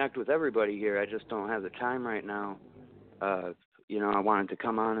want to connect with everybody here. I just don't have the time right now. I wanted to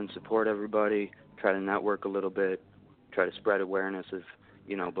come on and support everybody, try to network a little bit, try to spread awareness of,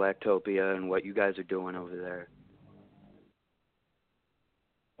 Blacktopia and what you guys are doing over there.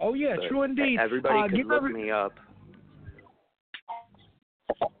 Oh yeah, But true indeed. Everybody could look me up.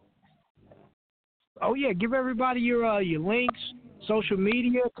 Oh yeah, give everybody your links, social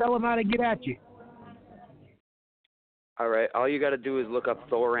media. Tell them how to get at you. All right, all you got to do is look up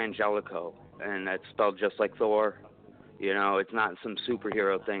Thor Angelico, and that's spelled just like Thor. You know, it's not some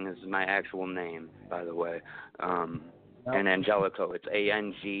superhero thing. This is my actual name, by the way. And Angelico, it's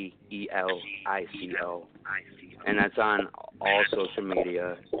ANGELICO, and that's on all social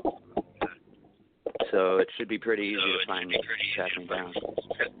media. So it should be pretty easy to find me, track me down.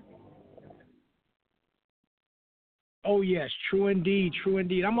 Oh yes, true indeed, true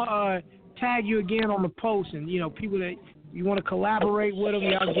indeed. I'm gonna tag you again on the post, and people that you want to collaborate with them,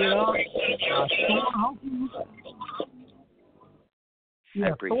 y'all get up.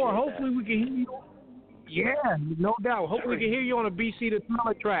 Thor, hopefully we can hear you. Yeah, no doubt. Hopefully we can hear you on a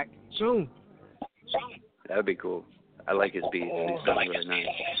BCtheThriller track soon. That would be cool. I like his beats. He sounds really nice.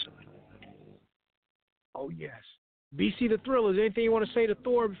 Oh yes. BCtheThriller. Is there anything you want to say to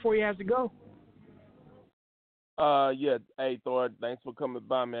Thor before he has to go? Yeah. Hey, Thor, thanks for coming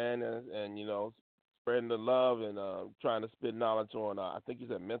by, man, and spreading the love and trying to spit knowledge on. I think you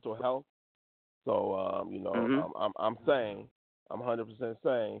said mental health. So I'm saying, I'm 100%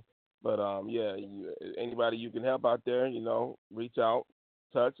 saying, but anybody you can help out there, reach out,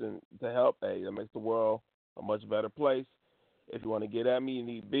 touch, and to help. Hey, that makes the world a much better place. If you want to get at me, you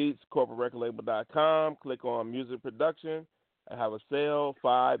need beats. CorporateRecordLabel.com. Click on music production. I have a sale,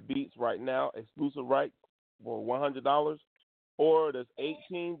 5 beats right now, exclusive right for $100, or there's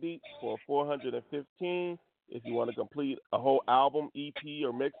 18 beats for $415. If you want to complete a whole album, EP,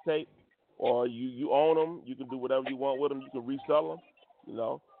 or mixtape, or you own them, you can do whatever you want with them. You can resell them.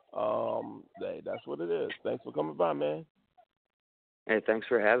 That's what it is. Thanks for coming by, man. Hey, thanks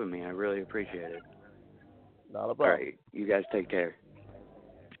for having me. I really appreciate it. Not a problem. All right, you guys take care.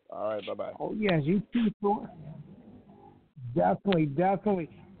 All right, bye-bye. Oh, yes, you too, Thor. Definitely.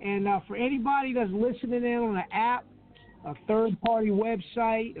 And for anybody that's listening in on an app, a third-party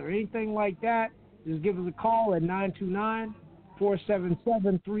website, or anything like that, just give us a call at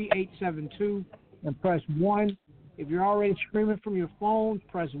 929-477-3872 and press 1. If you're already streaming from your phone,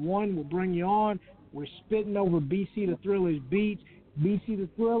 press 1. We'll bring you on. We're spitting over BCtheThriller's beats.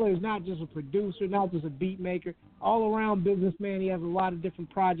 BCtheThriller is not just a producer, not just a beat maker, all-around businessman. He has a lot of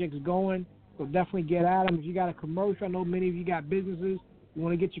different projects going, so definitely get at him. If you got a commercial, I know many of you got businesses. You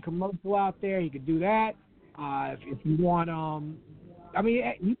want to get your commercial out there, you can do that. If you want,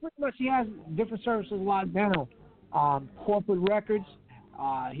 he has different services locked down. Corporate records,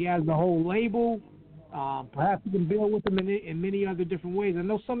 he has the whole label. Perhaps you can build with them in many other different ways. I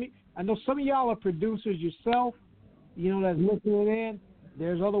know some of y'all are producers yourself. That's listening in.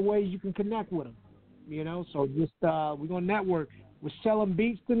 There's other ways you can connect with them. So just we're gonna network. We're selling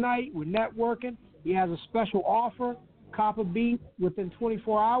beats tonight. We're networking. He has a special offer. Copper beats within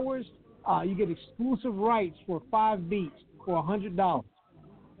 24 hours. You get exclusive rights for 5 beats for $100.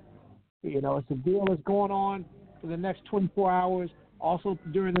 It's a deal that's going on for the next 24 hours. Also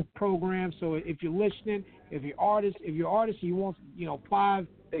during this program. So if you're listening, if you're artist, you want 5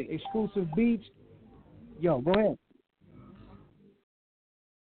 exclusive beats. Go ahead.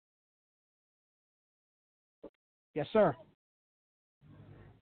 Yes, sir.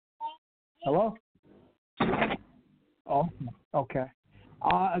 Hello? Oh, okay.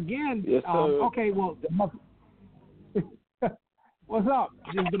 Again, yes, okay, well, what's up?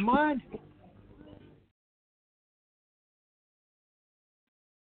 Is the mind?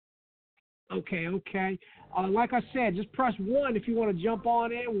 Okay. Like I said, just press 1 if you want to jump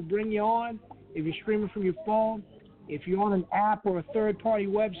on in. We'll bring you on. If you're streaming from your phone, if you're on an app or a third-party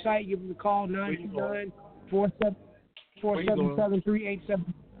website, give us a call, 929-477-3872.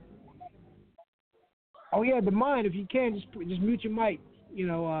 Oh, yeah, the mind, if you can, just mute your mic.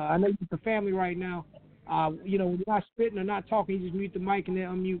 I know you're with the family right now. When you're not spitting or not talking, you just mute the mic and then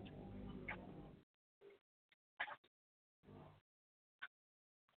unmute.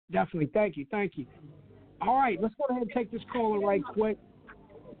 Definitely. Thank you. All right, let's go ahead and take this caller right quick.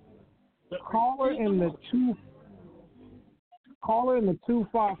 Caller in the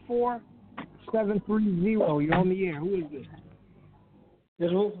 254-730. You're on the air. Who is this?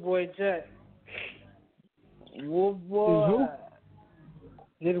 This Wolf Boy Jack. Wolf Boy. Who?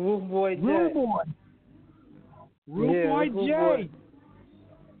 This Wolf Boy Jack. Rude Boy. Rude Boy J.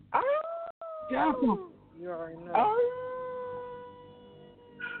 Definitely. You already know.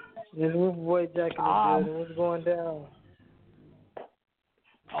 This Wolf Boy Jack in the building. What's going down?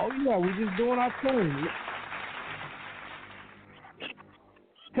 Oh, yeah, we're just doing our thing.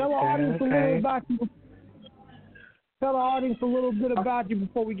 Tell our audience a little about you. tell the audience a little bit about you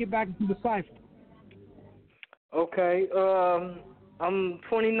before we get back into the cipher. Okay, I'm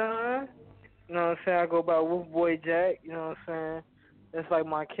 29. You know what I'm saying? I go by Wolf Boy Jack. You know what I'm saying? That's like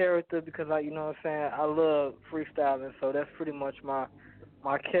my character because you know what I'm saying, I love freestyling, so that's pretty much my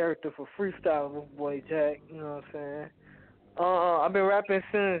character for freestyling, Wolf Boy Jack. You know what I'm saying? I've been rapping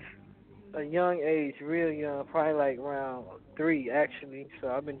since a young age, real young, probably like around 3 actually. So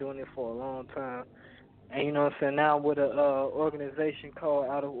I've been doing it for a long time. And you know what I'm saying? Now I'm with a organization called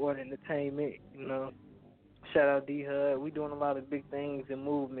Out of Order Entertainment. You know, shout out D-Hud. We doing a lot of big things and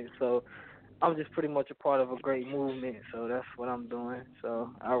movements. So I'm just pretty much a part of a great movement. So that's what I'm doing. So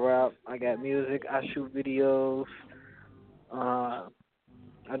I rap, I got music, I shoot videos. I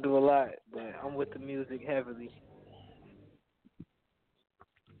do a lot, but I'm with the music heavily.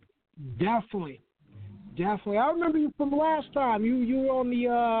 Definitely. I remember you from last time. You were on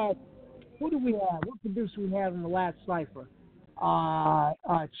the what do we have? What producer we had on the last cipher?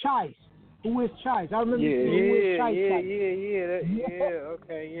 Chice. Who is Chice? I remember who is Chice.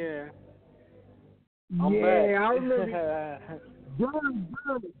 Okay. I'm back. I remember.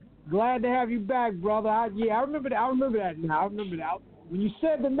 Good. Glad to have you back, brother. I remember that. I remember that. When you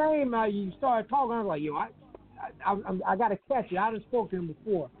said the name, you started talking. I was like, yo, I got to catch it. I done spoke to him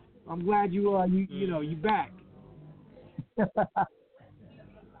before. I'm glad you back.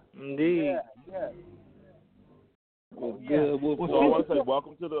 Indeed. Yeah. Well, good. So I want to say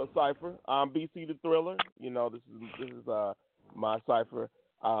welcome to the cipher. I'm BCtheThriller. This is my cipher.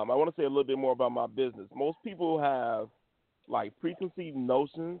 I want to say a little bit more about my business. Most people have like preconceived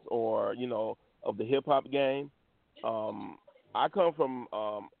notions or of the hip hop game. I come from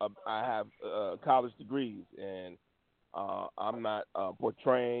I have college degrees, and I'm not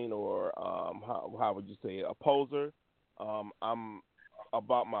portraying or how would you say a poser. I'm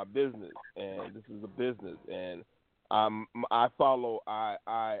about my business, and this is a business, and I follow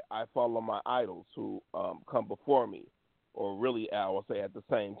my idols who come before me, or really I will say at the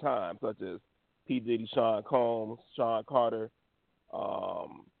same time, such as P. Diddy, Sean Combs, Sean Carter,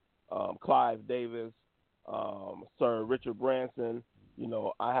 Clive Davis, Sir Richard Branson.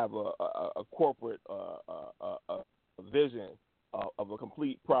 I have a corporate vision of a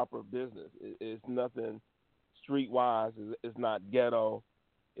complete proper business. It's nothing streetwise. It's not ghetto.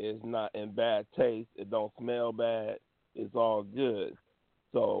 It's not in bad taste. It don't smell bad. It's all good.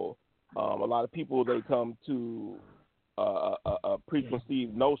 So a lot of people, they come to a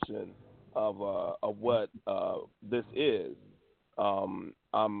preconceived notion of what this is. I'm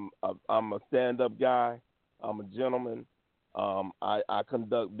a stand-up guy. I'm a gentleman. I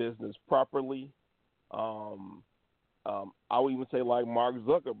conduct business properly. I would even say like Mark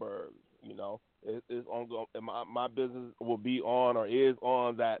Zuckerberg. It's on. My business will be on or is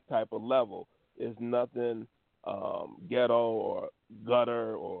on that type of level. It's nothing ghetto or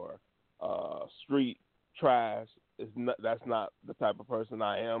gutter or street trash. That's not the type of person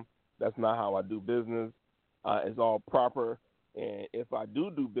I am. That's not how I do business. It's all proper. And if I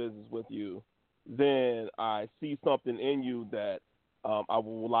do business with you, then I see something in you that I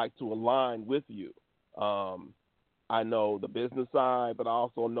would like to align with you. I know the business side, but I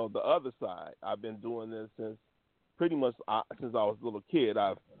also know the other side. I've been doing this since pretty much since I was a little kid.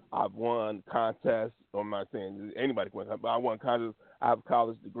 I've won contests. I'm not saying anybody can win, but I won contests. I have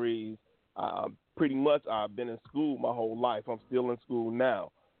college degrees. Pretty much I've been in school my whole life. I'm still in school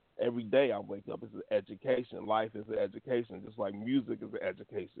now. Every day I wake up, it's an education. Life is an education, just like music is an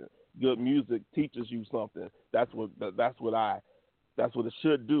education. Good music teaches you something. That's what it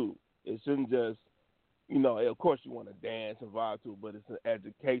should do. It shouldn't just, of course you want to dance and vibe to it, but it's an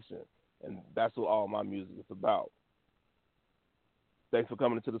education, and that's what all my music is about. Thanks for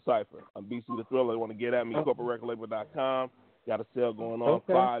coming to the cipher. I'm BCtheThriller. Want to get at me? CorporateRecordLabel.com. Got a sale going on.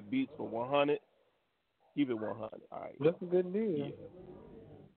 Okay. 5 beats for 100. Keep it 100. All right. That's a good deal.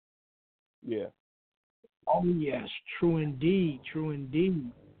 Yeah. Oh yes, true indeed.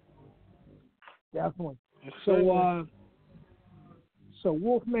 Definitely. So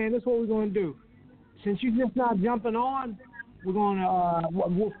Wolfman, this is what we're gonna do. Since you're just not jumping on, we're gonna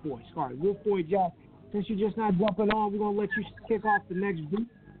Wolf Boy Jack. Since you're just not jumping on, we're gonna let you kick off the next beat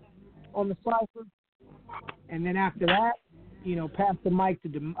on the cipher, and then after that, pass the mic to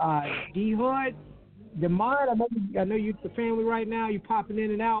D-Hud. Demand, I know you're the family right now. You're popping in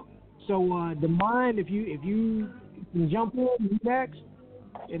and out. So Demand, if you can jump in, you next,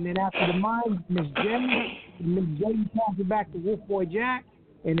 and then after Demand, Miss J pass it back to Wolf Boy Jack,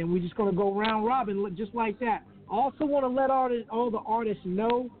 and then we're just gonna go round robin just like that. I also want to let all the artists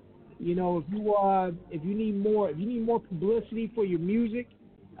know, if you need more publicity for your music,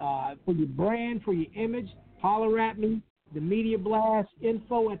 for your brand, for your image, holler at me. The Media Blast,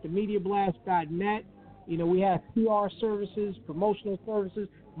 info at themediablast.net. You know, we have PR services, promotional services,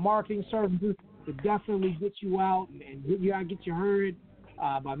 marketing services to definitely get you out and get you out, get you heard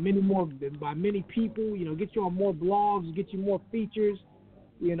by many people. You know, get you on more blogs, get you more features.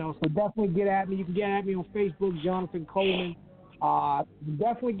 You know, so definitely get at me. You can get at me on Facebook, Jonathan Coleman.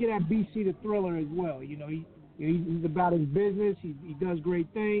 Definitely get at BCtheThriller as well. You know, he's about his business. He does great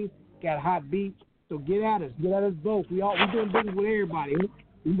things. Got hot beats. So get at us. Get at us both. We doing business with everybody.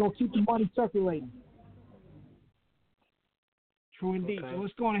 We're going to keep the money circulating. True indeed. Okay. So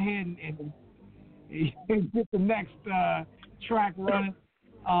let's go ahead and get the next track running.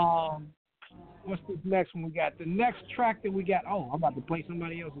 What's this next one we got? The next track that we got, I'm about to play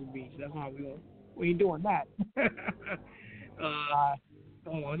somebody else's beats. That's how we ain't doing that.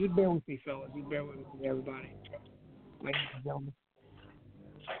 Hold on. Just bear with me, fellas. Just bear with me, everybody. Ladies and gentlemen.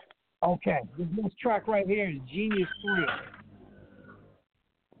 Okay, this next track right here is Genius 3.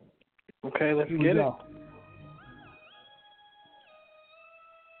 Okay, let's get it.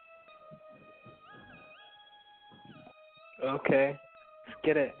 Okay, let's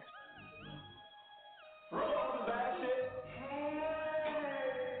get it.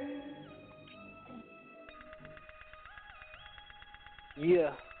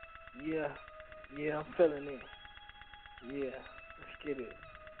 Yeah, I'm feeling it. Yeah, let's get it.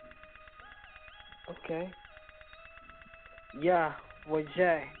 Okay. Yeah, with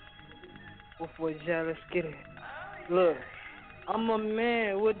Jay. With Jay, let's get it. Look, I'm a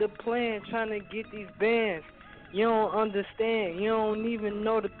man with a plan trying to get these bands. You don't understand. You don't even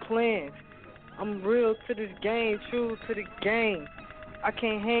know the plans. I'm real to this game, true to the game. I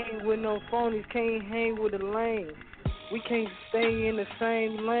can't hang with no phonies, can't hang with the lame. We can't stay in the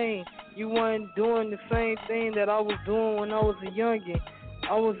same lane. You weren't doing the same thing that I was doing when I was a youngin'.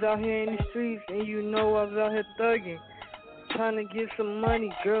 I was out here in the streets, and you know I was out here thugging, trying to get some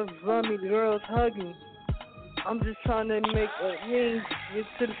money. Girls love me, girls hug me. I'm just trying to make a means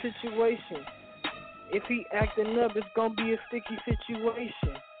into the situation. If he acting up, it's gonna be a sticky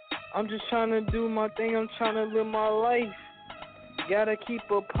situation. I'm just trying to do my thing. I'm trying to live my life. Gotta keep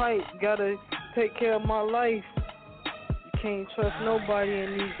a pipe. Gotta take care of my life. You can't trust nobody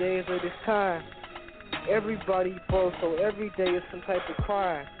in these days or this time. Everybody broke, so every day is some type of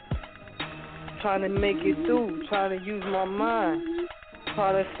crime. Trying to make it through, trying to use my mind.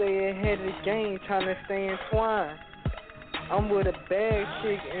 Try to stay ahead of the game, trying to stay entwined. I'm with a bad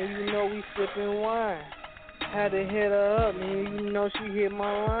chick, and you know we sipping wine. Had to hit her up, and you know she hit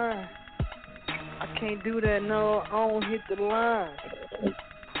my line. I can't do that, no, I don't hit the line.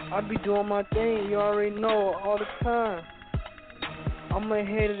 I be doing my thing, you already know, all the time. I'm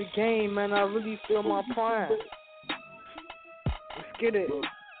ahead of the game, man. I really feel my prime. Let's get it.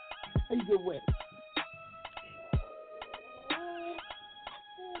 How you get wet?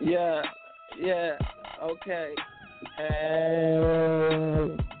 Yeah, okay. Hey,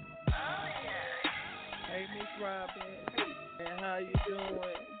 Miss Robin, and how you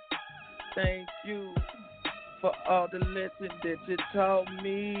doing? Thank you for all the lessons that you taught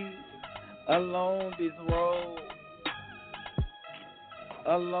me along this road.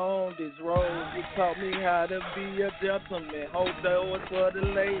 Along this road, you taught me how to be a gentleman, hold doors for the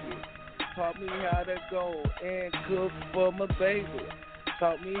ladies. Taught me how to go and cook for my baby.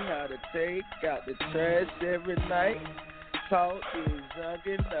 Taught me how to take out the trash every night. Taught these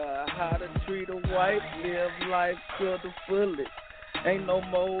youngin' how to treat a wife, live life to the fullest. Ain't no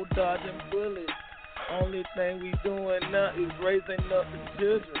more dodging bullets. Only thing we doing now is raising up the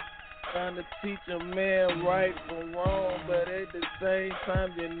children. Trying to teach a man right from wrong, but at the same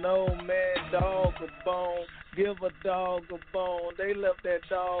time, you know, man, dog a bone. Give a dog a bone. They left that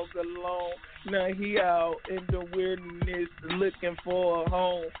dog alone. Now he out in the wilderness looking for a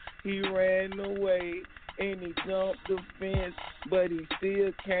home. He ran away and he jumped the fence, but he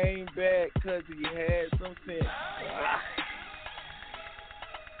still came back 'cause he had some sense.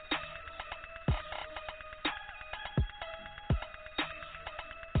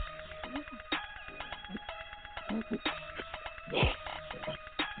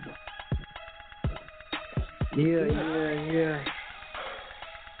 Yeah.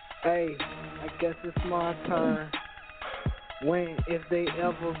 Hey, I guess it's my turn. When, if they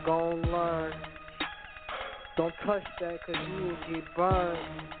ever gon' learn, don't touch that 'cause you will get burned.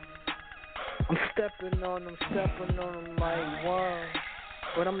 I'm stepping on them like worms.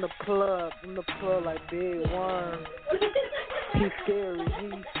 But I'm the plug like Big Worm. He's scary,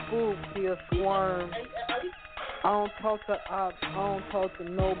 he's spooked, he a squirm. I don't talk to ops, I don't talk to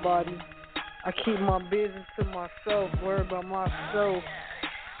nobody. I keep my business to myself, worry about myself.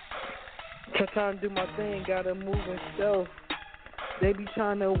 Trying to do my thing, gotta move and stealth. They be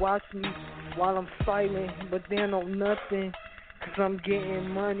trying to watch me while I'm silent, but they don't know nothing. Cause I'm getting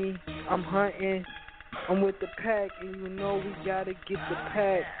money, I'm hunting, I'm with the pack, and you know we gotta get the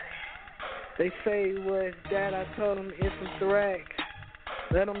pack. They say, what's that? I told them it's a thrax.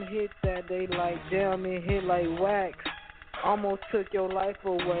 Let them hit that, they like, damn, it hit like wax. Almost took your life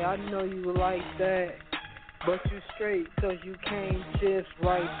away, I know you like that. But you straight, cause you came just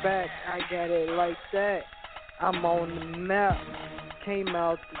right back. I got it like that. I'm on the map, came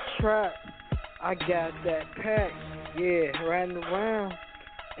out the trap. I got that pack, yeah, riding around.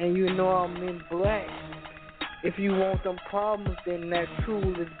 And you know I'm in black. If you want them problems, then that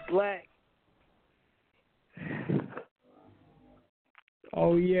tool is black.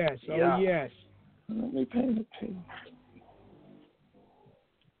 Oh, yes, Yeah. oh, yes. Let me paint a picture.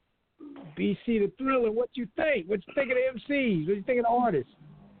 BC the Thriller, what you think? What you think of the MCs? What you think of the artists?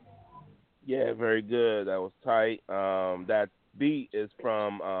 Yeah, very good. That was tight. That beat is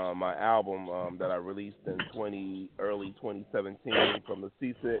from my album that I released in early 2017 from the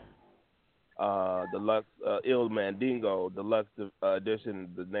Seasick Deluxe Il Mandingo Deluxe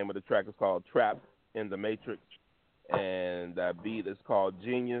edition. The name of the track is called Trapped in the Matrix, and that beat is called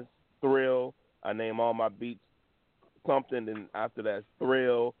Genius Thrill. I name all my beats something, and after that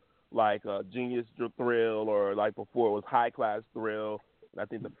Thrill, like Genius Thrill, or like before it was High Class Thrill. And I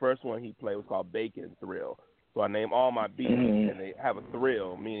think the first one he played was called Bacon Thrill. So I name all my beats, and they have a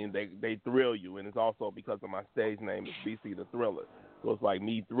thrill, meaning they thrill you. And it's also because of my stage name is BC the Thriller. So it's like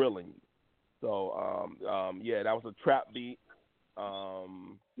me thrilling you. So, yeah, that was a trap beat.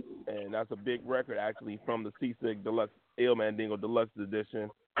 And that's a big record, actually, from the Seasick Deluxe, Il Mandingo Deluxe Edition.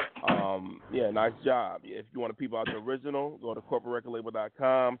 Yeah, nice job. If you want to peep out the original, go to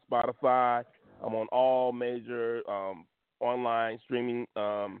corporaterecordlabel.com, Spotify. I'm on all major online streaming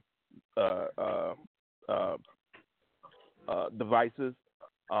devices,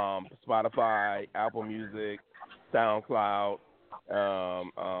 Spotify, Apple Music, SoundCloud.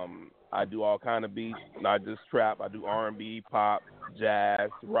 I do all kind of beats, not just trap. I do R&B, pop, jazz,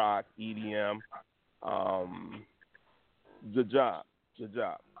 rock, EDM. Good job.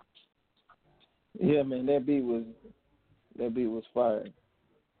 Yeah, man, that beat was fire.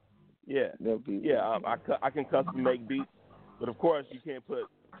 Yeah, that beat. Yeah, I can custom make beats, but of course you can't put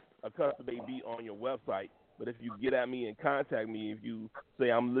a custom made beat on your website. But if you get at me and contact me, if you say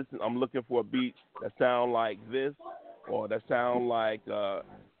I'm looking for a beat that sound like this, or that sound like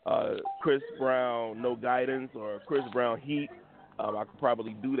Chris Brown No Guidance, or Chris Brown Heat, I could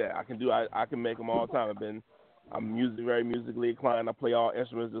probably do that. I can make them all the time. I'm very musically inclined. I play all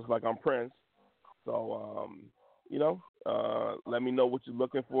instruments just like I'm Prince. So let me know what you're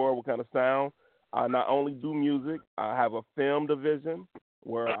looking for, what kind of sound. I not only do music, I have a film division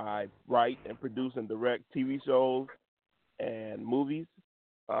where I write and produce and direct TV shows and movies.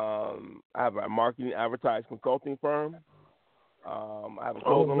 I have a marketing advertising consulting firm. I have a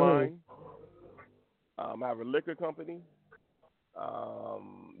clothing line. I have a liquor company.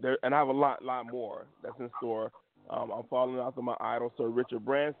 And I have a lot more that's in store. I'm following after my idol, Sir Richard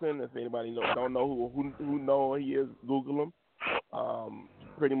Branson. If anybody don't know who know he is, Google him.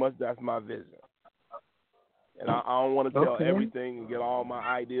 Pretty much that's my vision. And I don't want to tell everything and get all my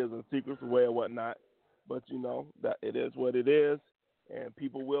ideas and secrets away or whatnot. But that it is what it is, and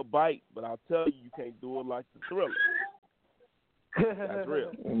people will bite. But I'll tell you, you can't do it like the Thriller. That's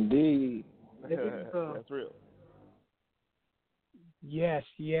real. Indeed. That's real. Yes,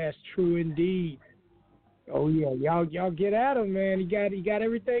 true indeed. Oh yeah, y'all get at him, man. He got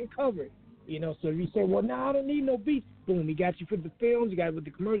everything covered. So if you say, well, no, I don't need no beats. Boom, he got you for the films. He got it with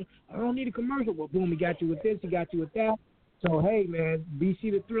the commercial. I don't need a commercial. Well, boom, he got you with this. He got you with that. So hey, man,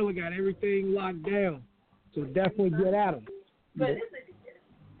 BC the Thriller got everything locked down. So definitely get at him. But is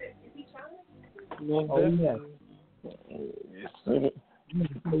he trying? Oh yeah.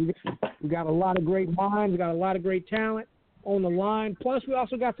 We got a lot of great minds. We got a lot of great talent on the line. Plus, we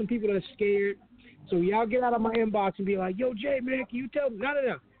also got some people that are scared. So y'all get out of my inbox and be like, yo, Jay, man, can you tell me?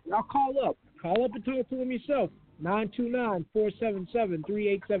 No. Y'all call up. Call up and talk to him yourself.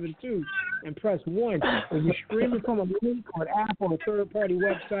 929-477-3872 and press 1. When you're streaming from a link or an app or a third-party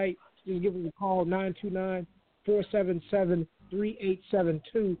website, just give us a call,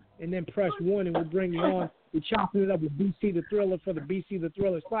 929-477-3872, and then press 1, and we'll bring you on. We're chopping it up with BC the Thriller for the BC the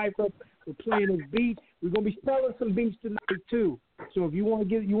Thriller Cypher. We're playing his beats. We're going to be selling some beats tonight, too. So if you want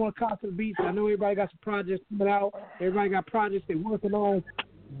to copy the beats, I know everybody got some projects coming out. Everybody got projects they're working on.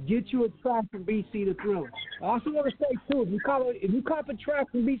 Get you a track from BC the Thriller. I also want to say, too, if you cop a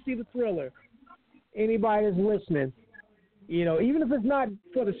track from BC the Thriller, anybody that's listening, You know, even if it's not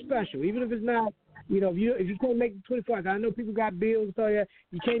for the special, even if it's not, you know, if you can't make the 24 hours, I know people got bills, so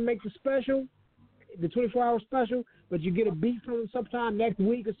you can't make the special, the 24-hour special, but you get a beat from them sometime next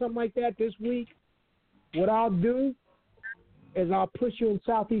week or something like that, this week. What I'll do is I'll push you in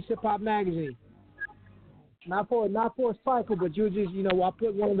Southeast Hip Hop Magazine. Not for a cycle, but you'll just, you know, I'll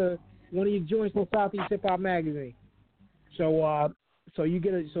put one of your joints in Southeast Hip Hop Magazine. So you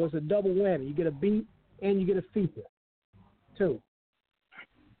get so it's a double whammy. You get a beat and you get a feature too.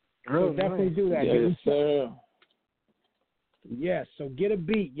 So definitely do that. Yes, sir. Yes, so get a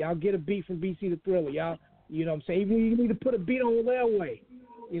beat. Y'all get a beat from BCtheThriller. Y'all, you know what I'm saying? Even you need to put a beat on the airway.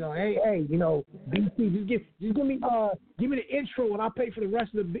 You know, hey, you know, BC, just give me the intro and I'll pay for the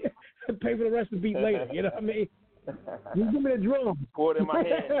rest of the beat. Pay for the rest of the beat later. You know what I mean? Just give me the drum. Pour it in my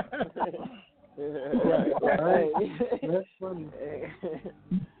hand. Right. That's funny.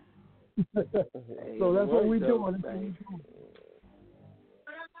 So that's what we're doing.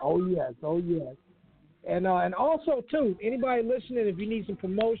 Oh yes. And also too, anybody listening, if you need some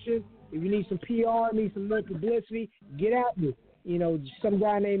promotion, if you need some PR, need some more publicity, get at me. You know, some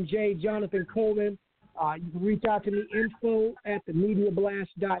guy named Jonathan Coleman. You can reach out to me,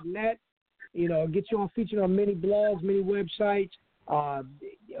 info@themediablast.net. You know, get you on featured on many blogs, many websites.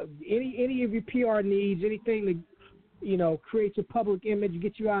 Any of your PR needs, anything that, you know, creates a public image,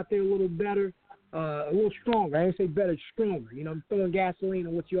 get you out there a little better, a little stronger. I didn't say better, stronger. You know, I'm throwing gasoline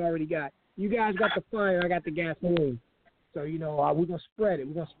on what you already got. You guys got the fire, I got the gasoline. So, you know, we're going to spread it.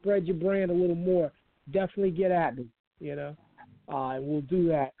 We're going to spread your brand a little more. Definitely get at me, you know, and we'll do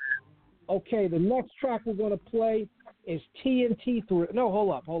that. Okay, the next track we're going to play is TNT Thrill. No,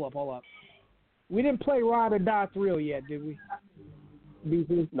 hold up. We didn't play Ride or Die Thrill yet, did we?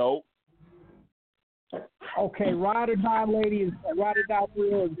 Nope. Okay, Ride or Die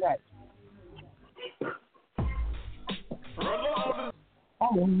Thrill is next.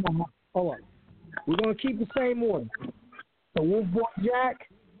 Hold on. We're going to keep the same order. So Wolf Boy Jack.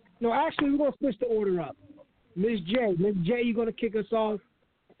 No, actually, we're going to switch the order up. Miss J, you're going to kick us off.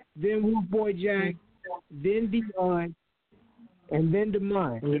 Then Wolf Boy Jack. Then D-Hud. And then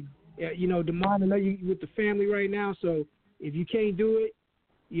Demine. You know, Demine, I know you with the family right now, so if you can't do it,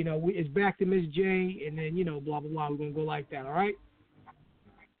 you know, it's back to Miss J, and then, you know, blah, blah, blah. We're going to go like that, all right?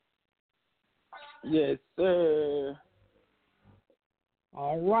 Yes, sir.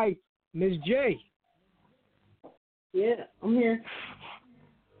 All right. Miss J. Yeah, I'm here.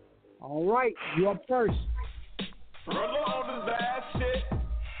 All right. You up first.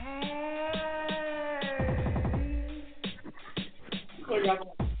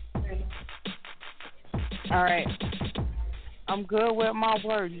 All right. I'm good with my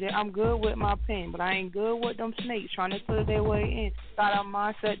words. Yeah, I'm good with my pen, but I ain't good with them snakes trying to slither their way in. Got a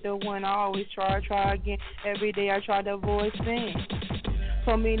mindset to win. I always try again. Every day I try to avoid sin.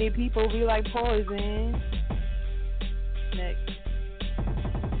 So many people be like poison. Next.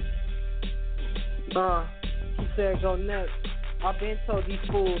 He said go next. I've been told these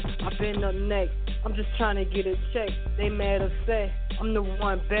fools, I've been up next. I'm just trying to get a check. They mad upset. I'm the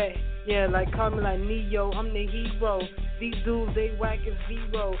one bet. Yeah, like call me like Neo, I'm the hero. These dudes, they whack as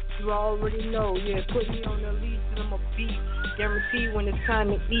zero. You already know, yeah, put me on the leash and I'ma beat. Guaranteed when it's time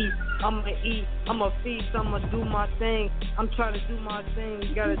to eat, I'ma eat, I'ma feast, I'ma do my thing. I'm trying to do my thing,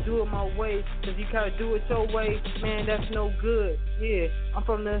 you gotta do it my way. Cause you gotta do it your way, man, that's no good. Yeah, I'm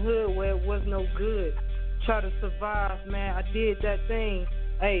from the hood where it was no good. Try to survive, man, I did that thing.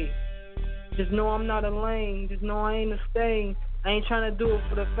 Hey, just know I'm not a lame, just know I ain't a stain. I ain't trying to do it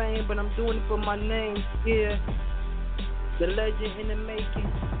for the fame, but I'm doing it for my name, yeah. The legend in the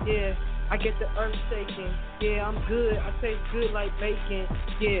making, yeah. I get the earth shaking, yeah, I'm good. I taste good like bacon,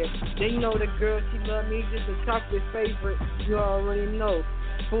 yeah. They know the girl, she love me, just a chocolate favorite. You already know.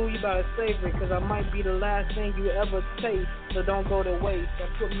 Fool, you better savor it, cause I might be the last thing you ever taste. So don't go to waste.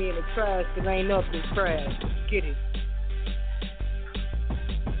 Don't put me in the trash, cause I ain't nothing trash. Get it.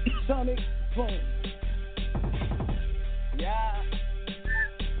 Sonic Boom. Yeah.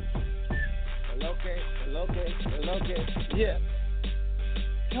 Okay. Yeah.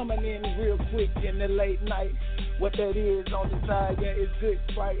 Coming in real quick in the late night. What that is on the side, yeah, it's good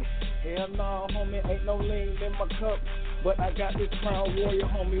Sprite. Hell no, homie, ain't no lean in my cup. But I got this Crown Warrior,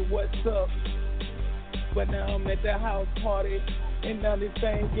 homie, what's up? But now I'm at the house party. And now this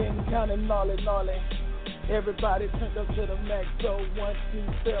thing getting kinda gnarly. Everybody turned up to the max, so 1, 2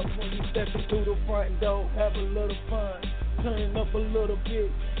 steps when you stepping through the front door. Have a little fun, turn up a little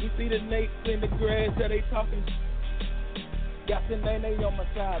bit. You see the Nates in the grass, yeah, they talking. Got the nene on my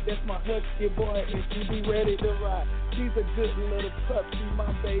side, that's my husky boy, and she be ready to ride. She's a good little pup, she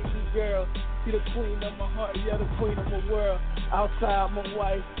my baby girl. She the queen of my heart, yeah, the queen of my world. Outside my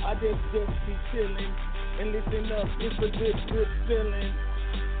wife, I just be chilling. And listen up, it's a good feeling.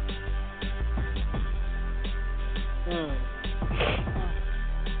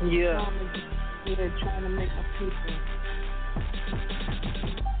 Yeah. They're trying to make a people.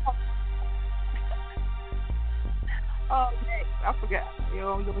 Oh, man, I forgot.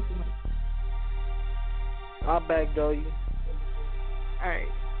 Yo, I'm doing too much. I'll backdoor you. Alright.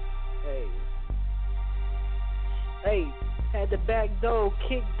 Hey, had the back door,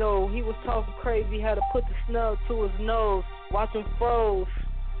 kick though. He was talking crazy, had to put the snub to his nose. Watch him froze.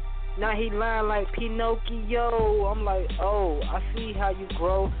 Now he lying like Pinocchio. I'm like, oh, I see how you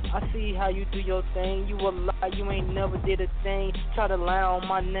grow. I see how you do your thing. You a lie, you ain't never did a thing. Try to lie on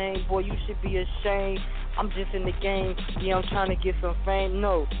my name, boy, you should be ashamed. I'm just in the game, yeah, I'm trying to get some fame.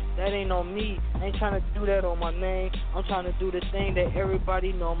 No, that ain't on me. I ain't trying to do that on my name. I'm trying to do the thing that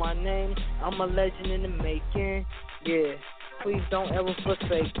everybody know my name. I'm a legend in the making. Yeah, please don't ever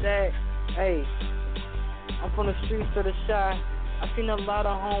forsake that. Hey, I'm from the streets of the shy. I seen a lot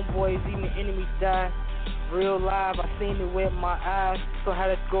of homeboys, even enemies die. Real live, I seen it with my eyes. So had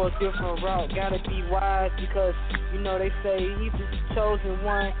to go a different route. Gotta be wise because, you know, they say he's the chosen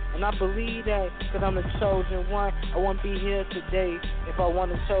one. And I believe that because I'm the chosen one. I wouldn't be here today if I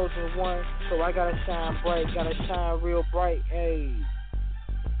wasn't the chosen one. So I gotta shine bright, gotta shine real bright. Hey,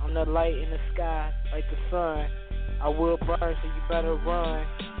 I'm the light in the sky like the sun. I will burn, so you better run.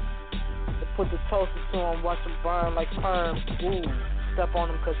 To put the toaster to him, watch him burn like perm. Ooh, step on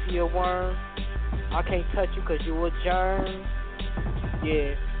him cause he a worm. I can't touch you cause you a germ.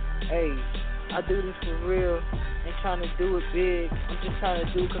 Yeah, hey, I do this for real. Ain't trying to do it big. I'm just trying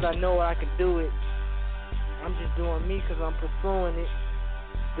to do it cause I know I can do it. I'm just doing me cause I'm pursuing it.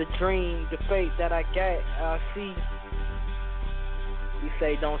 The dream, the fate that I got, I see. We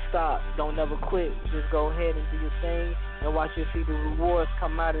say don't stop, don't never quit. Just go ahead and do your thing and watch you see the rewards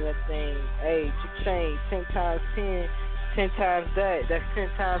come out of that thing. Hey, cha-ching, 10 times 10. 10 times that, that's 10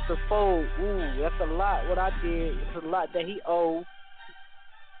 times the fold. Ooh, that's a lot what I did. It's a lot that he owed.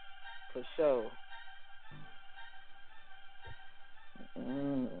 For sure.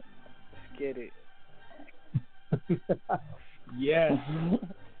 Let's get it. Yes.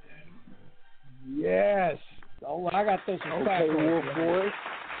 Yes. Oh, I got those some okay, Wolf Boy.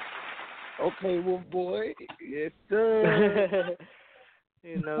 Okay, Wolf Boy. Yes, sir.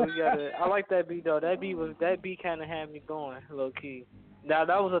 You know, we gotta. I like that beat though. That beat kind of had me going low key. Now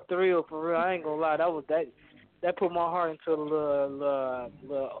that was a thrill for real. I ain't gonna lie. That put my heart into a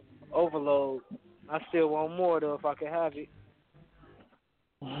little overload. I still want more though if I could have it.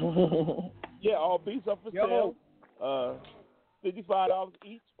 Yeah, all beats are for sale. $55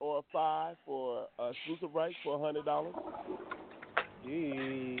 each or $5 for exclusive rights for $100.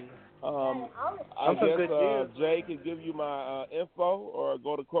 Gee. I guess Jay can give you my info or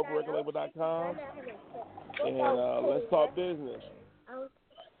go to corporaterecordlabel.com and let's talk business.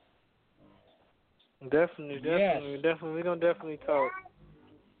 Definitely. We're going to definitely talk.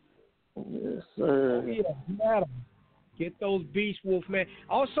 Yes, sir. Oh, yeah, madam. Get those beats, Wolf, man.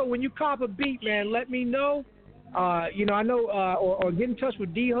 Also, when you cop a beat, man, let me know. You know, I know, or get in touch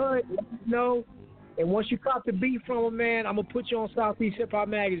with D-Hud, let me know. And once you cop the beat from him, man, I'm gonna put you on Southeast Hip Hop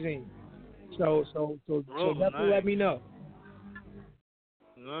Magazine. So definitely let me know.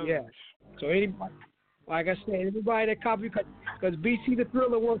 Nice. Yeah. So anybody, like I said, anybody that copy, because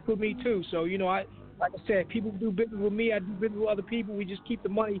BCtheThriller works with me too. So you know, like I said, people do business with me. I do business with other people. We just keep the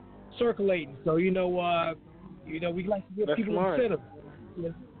money circulating. So you know, we like to give That's people smart. incentive.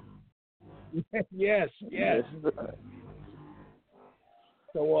 Yes.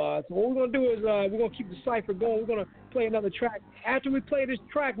 So what we're going to do is we're going to keep the cipher going. We're going to play another track. After we play this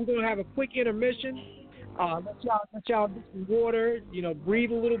track, we're going to have a quick intermission. Let y'all get some water, you know,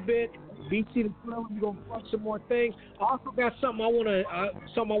 breathe a little bit. BCtheThriller, we're going to plug some more things. I also got something I want to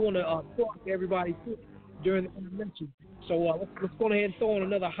talk to everybody too during the intermission. So let's go ahead and throw on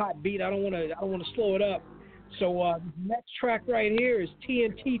another hot beat. I don't want to slow it up. So the next track right here is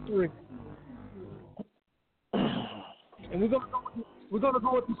TNT3. And we're gonna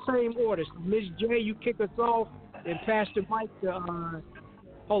go with the same order. So Miss J, you kick us off, then Pastor Mike to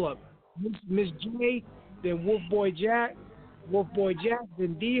Miss J, then Wolf Boy Jack,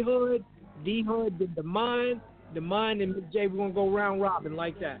 then D-Hud, then the Mind, and Miss J. We're gonna go round robin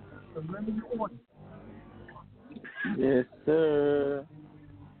like that. So remember your order. Yes, sir.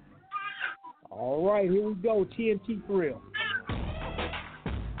 All right, here we go. TNT Thrill.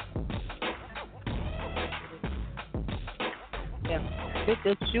 If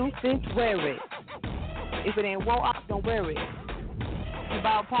the shoe fits, wear it. If it ain't woke up, don't wear it. It's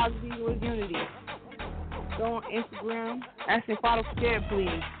about positivity with unity. Go on Instagram, asking Father for care, please.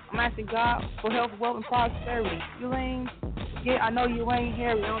 I'm asking God for health, wealth, and prosperity. You lame? Yeah, I know you ain't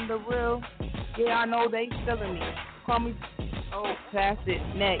hairy on the real. Yeah, I know they feeling me. Call me. Oh, pass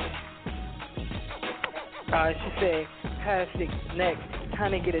it. Next. She said, pass it next.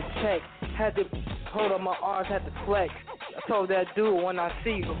 Trying to get a check. Had to hold up my arms, had to flex. I told that dude when I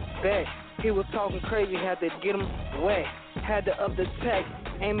see you back. He was talking crazy, had to get him wet. Had to up the tech,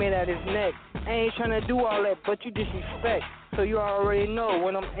 aim it at his neck. I ain't trying to do all that, but you disrespect. So you already know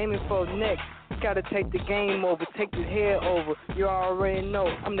what I'm aiming for next. Gotta take the game over, take the head over. You already know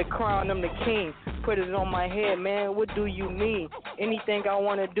I'm the crown, I'm the king. Put it on my head, man, what do you mean? Anything I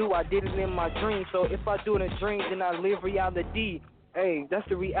wanna do, I did it in my dream. So if I do it in a dream, then I live reality. Hey, that's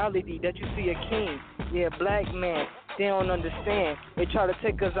the reality that you see a king. Yeah, black man, they don't understand. They try to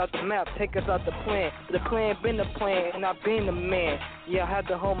take us out the map, take us out the plan. The plan been the plan, and I been the man. Yeah, I had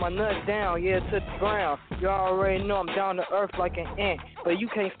to hold my nuts down, yeah, to the ground. You already know I'm down to earth like an ant. But you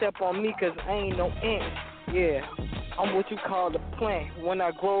can't step on me, cause I ain't no ant. Yeah, I'm what you call the plant. When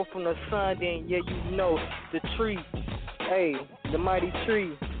I grow from the sun, then yeah, you know, the tree. Hey, the mighty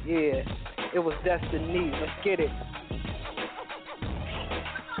tree, yeah, it was destiny. Let's get it.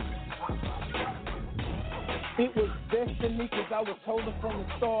 It was destiny, cause I was holding from the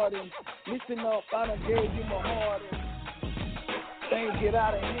start. And listen up, I done gave you my heart. And things get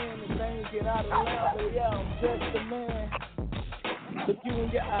out of hand and things get out of line. But yeah, I'm just a man. Look you in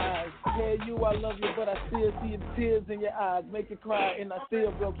your eyes, tell you I love you, but I still see the tears in your eyes, make you cry, and I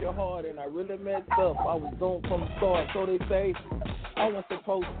still broke your heart, and I really messed up. I was gone from the start, so they say I wasn't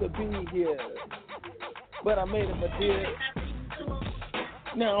supposed to be here, but I made it my dear.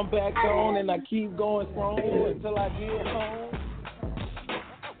 Now I'm back on, and I keep going strong until I get home.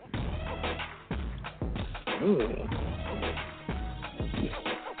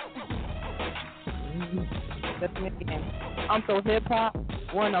 That's me again. I'm so hip hop,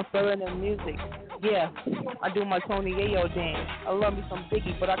 when I'm feeling the music. Yeah, I do my Tony Yayo dance. I love me some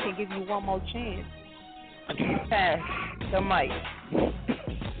Biggie, but I can give you one more chance. Pass the mic.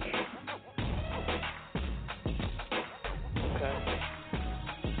 Okay.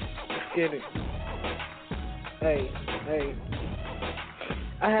 Let's get it. Hey.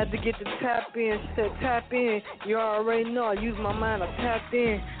 I had to get the tap in, said tap in. You already know I use my mind, I tapped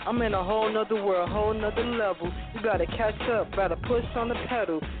in. I'm in a whole nother world, whole nother level. You gotta catch up, gotta push on the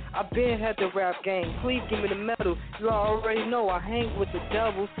pedal. I been had the rap game, please give me the medal. You already know I hang with the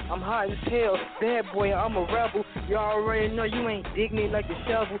devils. I'm hot as hell, bad boy, I'm a rebel. You already know you ain't dig me like a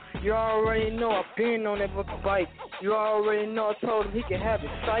shovel. You already know I been on that bike. You already know I told him he can have his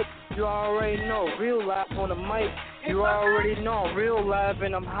sight. You already know real life on the mic. You already know I'm real live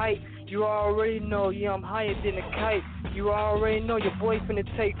and I'm hype. You already know, yeah, I'm higher than a kite. You already know your boy finna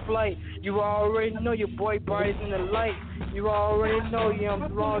take flight. You already know your boy bright in the light. You already know, yeah,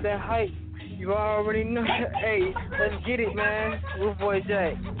 I'm all that hype. You already know, hey, let's get it, man. Rude Boy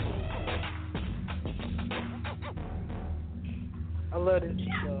Jack. I love this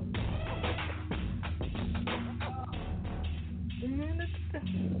stuff.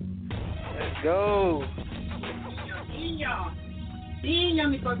 Let's go. Niño,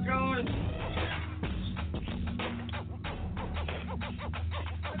 mi patrón.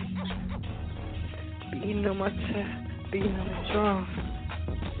 Beating on my chest, beating on the drum.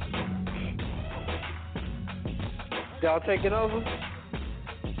 Y'all take it over?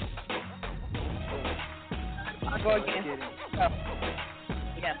 I'll go again.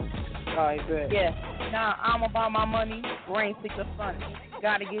 Yeah. Alright, bet. Yeah. Now I'm about my money, brain sick or funny.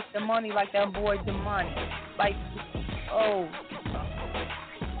 Gotta get the money like that boy the money. Like, oh.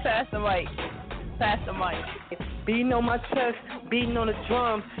 Pass the mic. Beating on my chest, beating on the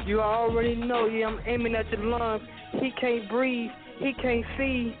drums. You already know, yeah, I'm aiming at your lungs. He can't breathe, he can't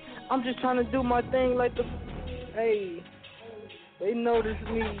see. I'm just trying to do my thing like the... Hey, they notice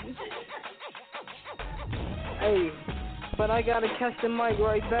me. Hey, but I gotta catch the mic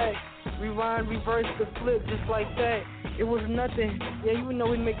right back. Rewind, reverse the flip just like that. It was nothing. Yeah, you know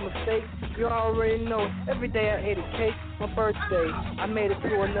we make mistakes. You already know. Every day I ate a cake. My birthday. I made it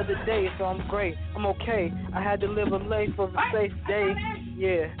to another day, so I'm great. I'm okay. I had to live a life for a safe day.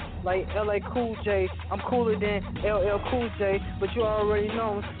 Yeah, like LA Cool J. I'm cooler than LL Cool J. But you already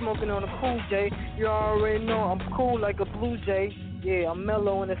know I'm smoking on a Cool J. You already know I'm cool like a Blue Jay. Yeah, I'm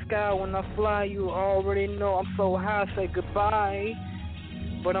mellow in the sky when I fly. You already know I'm so high. Say goodbye.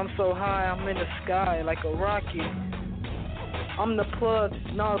 But I'm so high, I'm in the sky like a rocket. I'm the plug,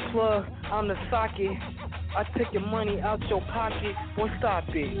 not a plug, I'm the socket. I take your money out your pocket. Won't stop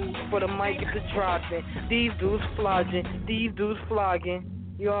it. For the mic get the dropping. These dudes flogging. These dudes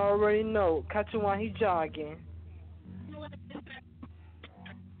flogging. You already know. Catch him while he jogging.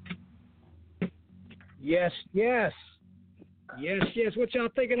 Yes, yes. Yes, yes. What y'all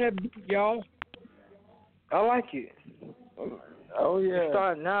think of that beat, y'all? I like it. Oh yeah.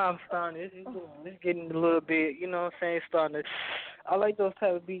 I'm starting. It's getting a little bit. You know what I'm saying? It's starting to. I like those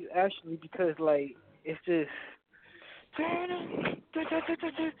type of beats actually because like it's just.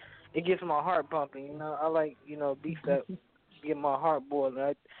 It gets my heart pumping. You know, I like beats that get my heart boiling.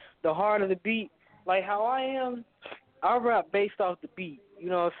 Like, the harder the beat, like how I am, I rap based off the beat. You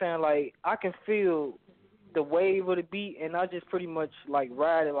know what I'm saying? Like I can feel the wave of the beat, and I just pretty much like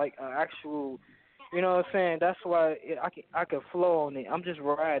ride it like an actual. You know what I'm saying? That's why I can flow on it. I'm just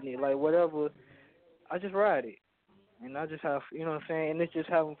riding it, like whatever. I just ride it, and I just have, you know what I'm saying? And it's just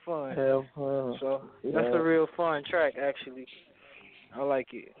having fun. Have fun. So that's a real fun track, actually. I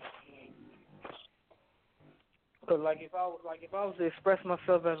like it. Cause if I was to express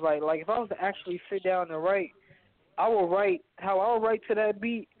myself as like if I was to actually sit down and write, I would write how I would write to that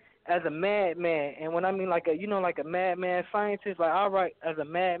beat as a madman. And when I mean like a madman scientist, like I write as a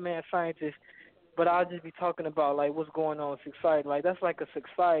madman scientist. But I'll just be talking about, like, what's going on in society. Like, that's like a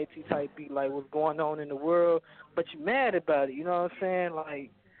society type beat, like, what's going on in the world. But you're mad about it, you know what I'm saying?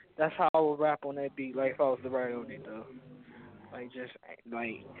 Like, that's how I would rap on that beat, like, if I was to write on it, though. Like, just,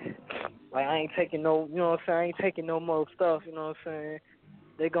 like I ain't taking no, you know what I'm saying? I ain't taking no more stuff, you know what I'm saying?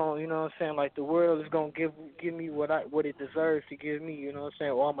 They gon', you know what I'm saying? Like, the world is gonna give me what it deserves to give me, you know what I'm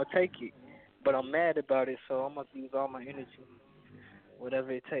saying? Or I'm gonna take it. But I'm mad about it, so I'm gonna use all my energy,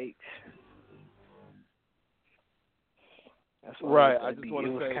 whatever it takes. Right. I just want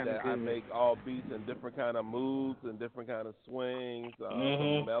to say that I make all beats in different kind of moods and different kind of swings,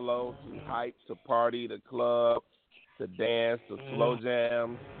 from mellow to hype to party to club to dance to slow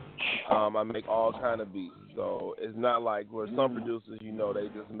jams. I make all kind of beats. So it's not like where some producers, they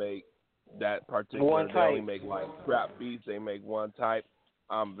just make that particular. One they type. only make like trap beats. They make one type.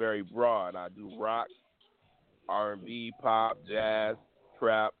 I'm very broad. I do rock, R&B, pop, jazz,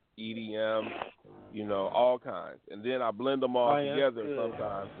 trap, EDM. All kinds. And then I blend them all together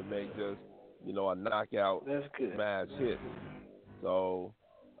sometimes to make just, a knockout smash hit. So,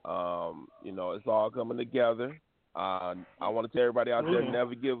 it's all coming together. I want to tell everybody out there,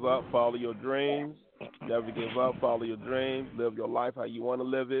 never give up, follow your dreams. Never give up, follow your dreams. Live your life how you want to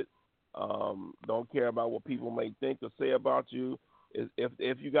live it. Don't care about what people may think or say about you.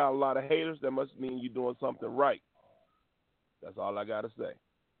 If you got a lot of haters, that must mean you're doing something right. That's all I got to say.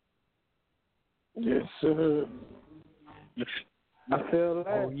 Yes, sir. I feel that.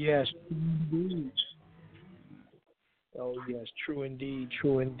 Oh yes, indeed. Oh yes, true indeed,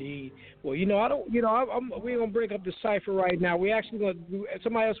 true indeed. Well, I don't, we ain't gonna break up the cipher right now. We actually gonna do.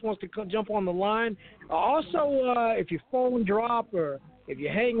 Somebody else wants to jump on the line. Also, if your phone drop or if you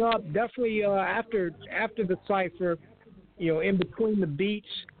hang up, definitely after the cipher, in between the beats,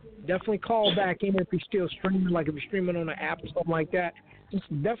 definitely call back in if you're still streaming, like if you're streaming on an app or something like that. Just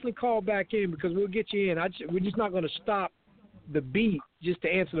definitely call back in because we'll get you in. We're just not going to stop the beat just to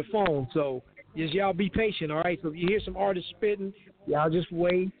answer the phone. So just y'all be patient, all right? So if you hear some artists spitting, y'all just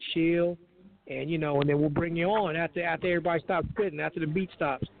wait, chill, and and then we'll bring you on after everybody stops spitting, after the beat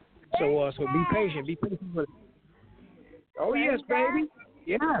stops. So be patient with it. Oh yes, baby.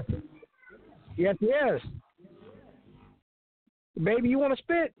 Yes. Yes, yes. Baby, you want to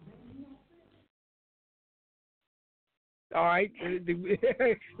spit? All right,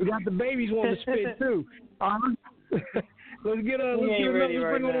 we got the babies wanting to spit too. Let's get a. Let's get ready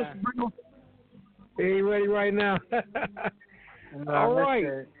another. right Bring on. He ain't ready right now. All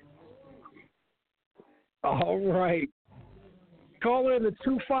right. All right. Call in the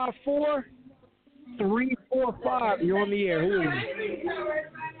 254-345. You're on the air. Who is it?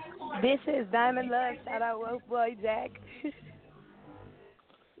 This is Diamond Love. Shout out, Wolf Boy Jack.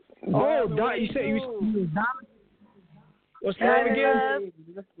 Oh, you said you was Diamond. What's the name again?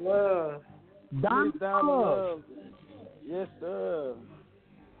 Yes, love. Diamond Love. Yes, sir.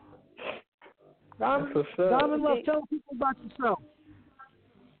 Diamond Love. Tell people about yourself.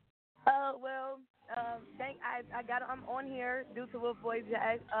 I'm on here due to Wolf Boy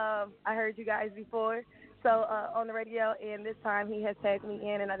Jack. I heard you guys before, so on the radio, and this time he has tagged me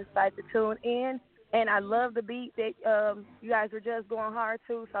in, and I decided to tune in. And I love the beat that you guys were just going hard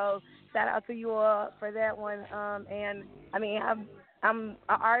to. So shout out to you all for that one. And I mean, I'm an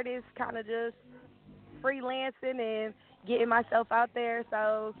artist, kind of just freelancing and getting myself out there.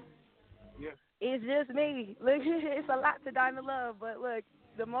 So it's just me. Look, it's a lot to Diamond Love, but look,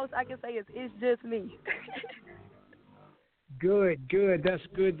 the most I can say is it's just me. Good. That's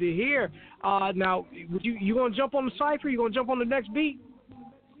good to hear. Now, you gonna jump on the cipher? You gonna jump on the next beat?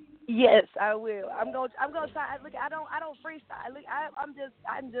 Yes, I will. I'm gonna try. Look, I don't freestyle. Look, I'm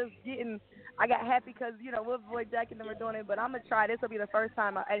just getting. I got happy because Wolf Boy Jack and them are doing it, but I'm gonna try. This will be the first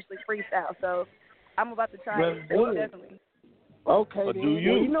time I actually freestyle, so I'm about to try it. Definitely. Okay, but then. do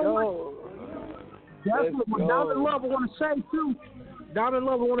you? Well, you know what? Definitely. What Diamond Love I want to say too. Diamond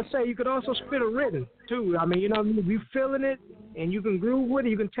Love I want to say you could also spit a written too. I mean, if you feeling it and you can groove with it,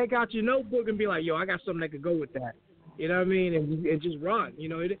 you can take out your notebook and be like, yo, I got something that could go with that. You know what I mean? And just run.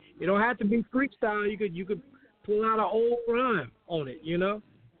 It don't have to be freestyle. You could pull out an old rhyme on it.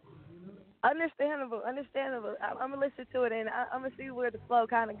 Understandable. I'm gonna listen to it and I'm gonna see where the flow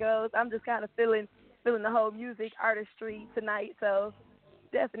kind of goes. I'm just kind of feeling the whole music artistry tonight. So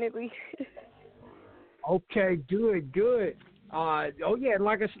definitely. Okay, good. Like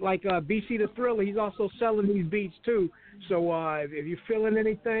BCtheThriller, he's also selling these beats too. So if you're feeling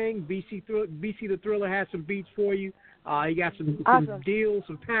anything, BCtheThriller has some beats for you. He got some deals,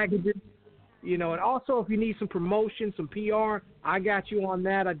 some packages, and also if you need some promotion, some PR, I got you on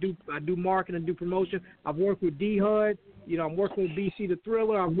that. I do marketing and do promotion. I've worked with D-Hud. I'm working with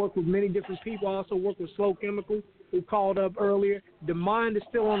BCtheThriller. I've worked with many different people. I also work with Slow Chemical, who called up earlier. The Mind is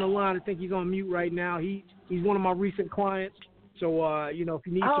still on the line. I think he's on mute right now. He's one of my recent clients. So, if you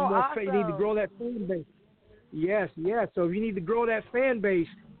need some more, you need to grow that fan base. Yes. So if you need to grow that fan base,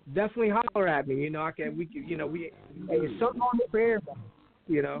 definitely holler at me. It's something on the air,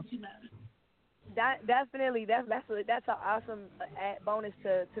 Definitely. That's an awesome bonus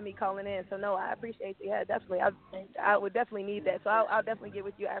to me calling in. So no, I appreciate you. Yeah, definitely. I would definitely need that. So I'll definitely get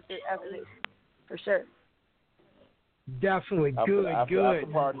with you after this, for sure. Definitely. Good. After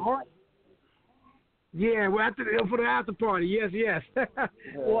party. All right. Yeah, we're for the after party. Yes.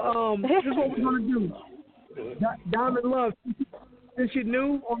 Well, this is what we're gonna do. Diamond Love, since you're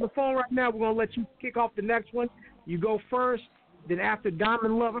new on the phone right now, we're gonna let you kick off the next one. You go first. Then after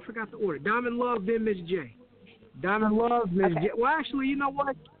Diamond Love, I forgot the order. Diamond Love, then Miss J. Diamond Love, Miss J. Well, actually, you know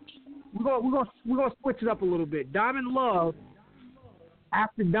what? We're gonna switch it up a little bit. Diamond Love.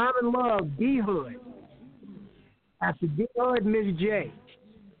 After Diamond Love, D-Hud. After D-Hud, Miss J.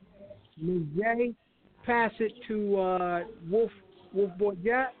 Miss J, pass it to Wolf Boy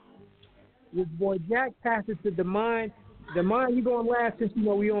Jack. Wolf Boy Jack, pass it to the Mind. The Mind, you going last since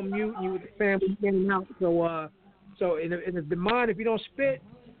we on mute. You with the family in and out. So in the Mind, if you don't spit,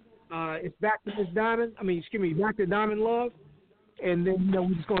 it's back to Miss Diamond. Back to Diamond Love, and then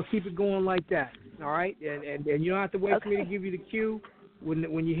we're just gonna keep it going like that. All right, and you don't have to wait for me to give you the cue.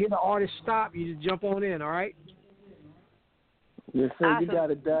 When you hear the artist stop, you just jump on in. All right. Yes, sir. Awesome. You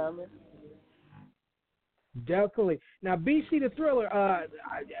got it, Diamond. Definitely. Now, BCtheThriller,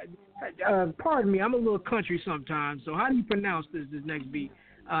 pardon me, I'm a little country sometimes, so how do you pronounce this next beat?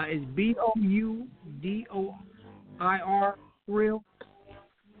 Is Boudoir real?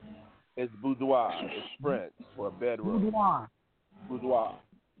 It's boudoir. It's French for a bedroom. Boudoir.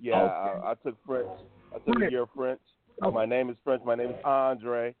 Yeah, okay. I took French. I took a year of French. Okay. My name is French. My name is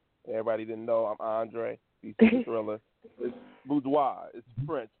Andre. Everybody didn't know I'm Andre. BCtheThriller. It's boudoir. It's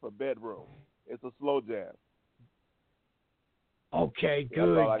French for bedroom. It's a slow jam. Okay,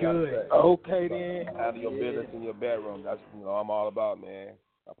 good. Okay, then. Out of your business in your bedroom. That's I'm all about, man.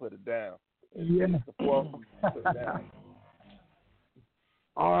 I put it down. Yeah. Put it down.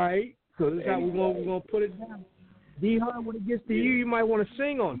 All right. So this is how we're gonna put it down. D-Hud, when it gets to you might want to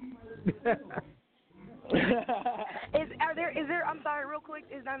sing on. Is there? I'm sorry, real quick.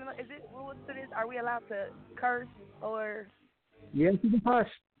 Is it rules to this? Are we allowed to curse or? Yes, you can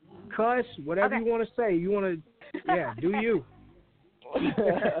cuss, whatever you want to say. You want to, do you?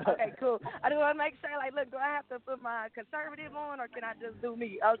 Okay, cool. I just want to make sure. Look, do I have to put my conservative on, or can I just do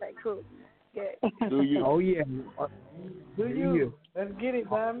me? Okay, cool. Yeah. Do you? Oh yeah. Do you? Let's get it,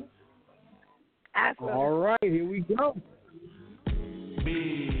 man. Awesome. All right, here we go.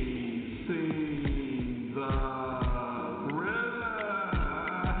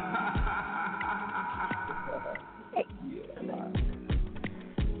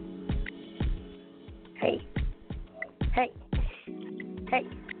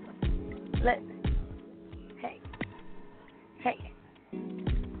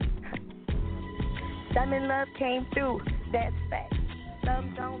 Diamond Love came through, that's fact.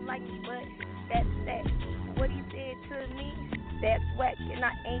 Some don't like me, but that's that. What he did to me, that's whack, and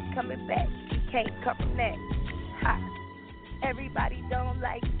I ain't coming back. You can't come from that. Ha. Everybody don't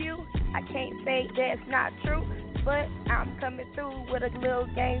like you. I can't say that's not true, but I'm coming through with a little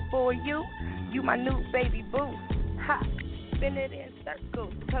game for you. You my new baby boo. Ha. spin it in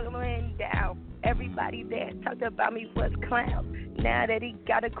circles, tumbling down. Everybody that talked about me was clowns. Now that he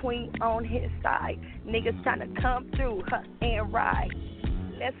got a queen on his side, niggas tryna come through and ride.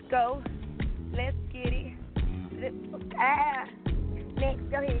 Let's go, let's get it. Next,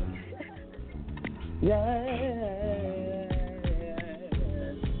 go ahead.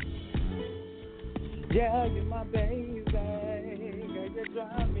 Yeah, you're my baby. Girl, you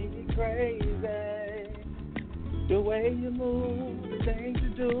drive me crazy. The way you move, the things you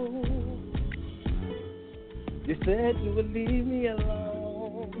do. You said you would leave me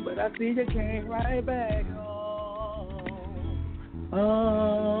alone, but I see you came right back home.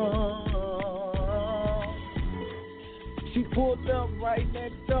 She pulled up right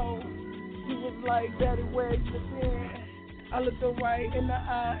next door. She was like, Daddy, where you been? I looked her right in the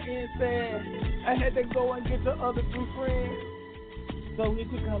eye and said, I had to go and get your other 2 friends. So if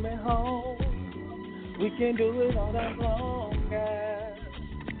you're coming home, we can do it all night long, guys.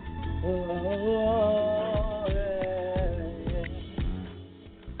 Oh,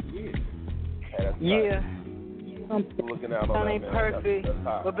 yeah. I'm looking out on that that, ain't man. perfect, That's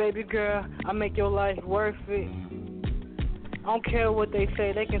hot. but baby girl, I make your life worth it. I don't care what they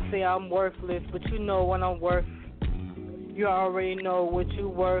say. They can say I'm worthless, but you know what I'm worth. You already know what you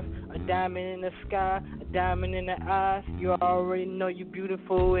worth. A diamond in the sky, a diamond in the eyes. You already know you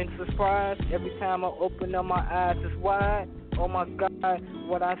beautiful and surprised. Every time I open up my eyes, it's wide. Oh my God,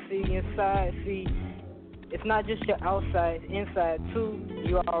 what I see inside. See, it's not just your outside, it's inside too.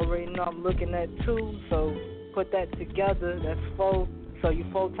 You already know I'm looking at 2. So put that together, that's 4. So you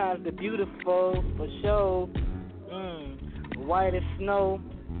 4 times the beautiful, for sure. White as snow.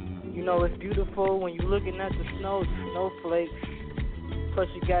 You know it's beautiful when you're looking at the snow, the snowflakes. Plus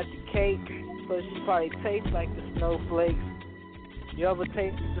you got the cake. Plus you probably taste like the snowflakes. You ever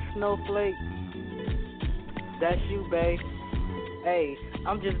taste the snowflake? That's you, babe. Hey,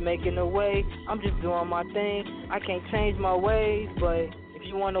 I'm just making a way. I'm just doing my thing. I can't change my ways, but if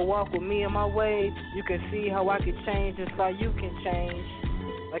you want to walk with me in my ways, you can see how I can change just like you can change.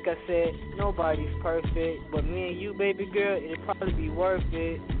 Like I said, nobody's perfect, but me and you, baby girl, it'll probably be worth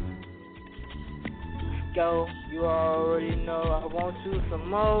it. Go, you already know I want you some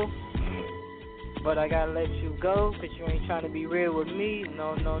more, but I gotta let you go, cause you ain't trying to be real with me,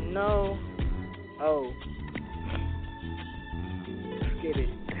 no. Oh, let's get it.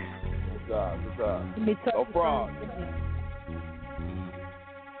 Good job. No fraud.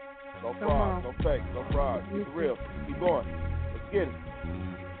 No fraud, no fake, no fraud. Keep it real. Keep going. Let's get it.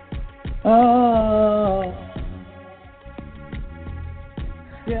 Oh,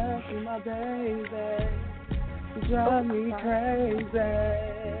 yeah, you're my baby. You drive me crazy.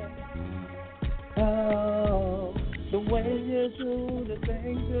 Oh, the way you do, the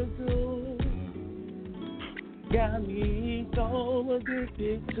things you do, got me so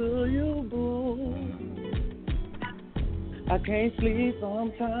addicted to you, boo. I can't sleep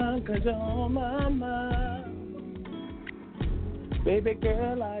sometimes 'cause you're on my mind. Baby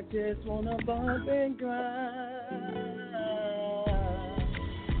girl, I just wanna bump and grind.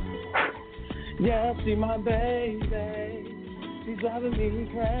 Yeah, see my baby, she's driving me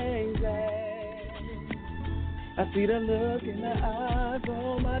crazy. I see the look in the eyes,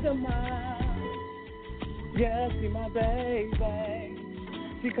 oh my demise. Yeah, see my baby,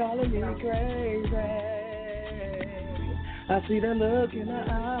 she calling me crazy. I see the look in the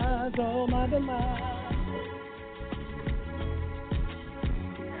eyes, oh my demise.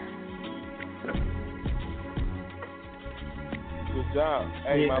 Good job.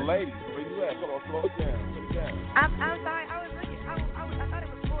 Hey, my lady, where you at? Come on, slow it down. I'm sorry. I was looking. I thought it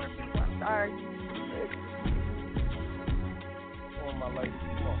was 4 people. I'm sorry. Come on, my lady.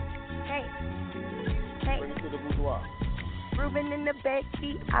 Come on. Hey. Bring it to the boudoir. Ruben in the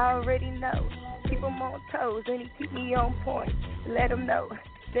backseat, I already know. Keep him on toes and he keep me on point. Let him know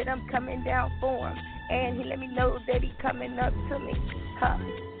that I'm coming down for him. And he let me know that he coming up to me.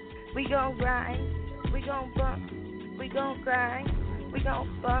 We gon' grind. We gon' bump. We gon' grind, we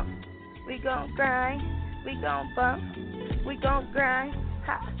gon' bump, we gon' grind, we gon' bump, we gon' grind,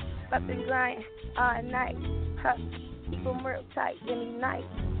 bump and grind all night, keep 'em real tight any night,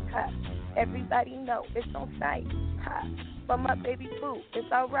 everybody know it's on sight, but my baby boo,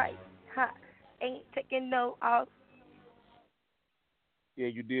 it's alright, ain't taking no off. Yeah,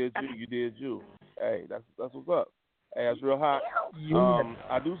 you did you. Hey, that's what's up. Hey, that's real hot.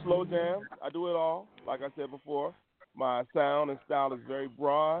 I do slow jams. I do it all, like I said before. My sound and style is very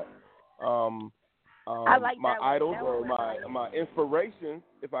broad. I like my that idols one. or my inspirations,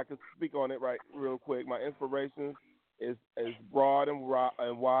 if I could speak on it right real quick, my inspirations is broad and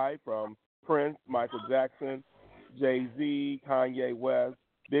wide, from Prince, Michael Jackson, Jay-Z, Kanye West,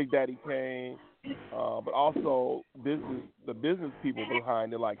 Big Daddy Kane, but also the business people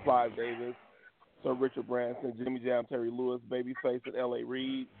behind it, like Clive Davis, Sir Richard Branson, Jimmy Jam, Terry Lewis, Babyface, and L.A.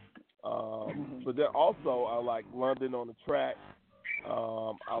 Reid. But then also I like London on the Track.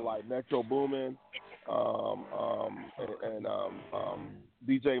 I like Metro Boomin, and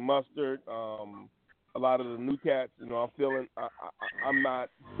DJ Mustard. A lot of the new cats. I'm not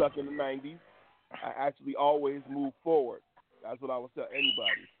stuck in the 90s. I actually always move forward. That's what I would tell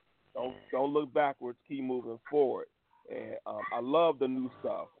anybody. Don't look backwards. Keep moving forward. And I love the new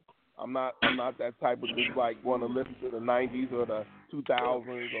stuff. I'm not that type of just like want to listen to the 90s or the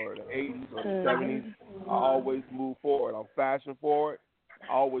 2000s or the 80s or the 70s. I always move forward. I'm fashion forward.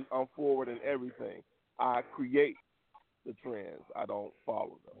 I'm forward in everything. I create the trends. I don't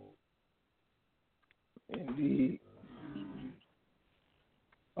follow them. Indeed.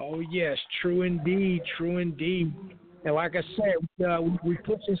 Oh yes, true indeed, true indeed. And like I said, we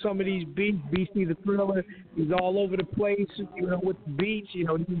pushing some of these beats. BC the Thriller, he's all over the place, with the beats.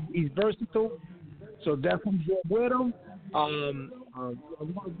 He's versatile, so definitely get with him. I'm going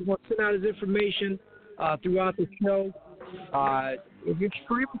to send out his information throughout the show. If you're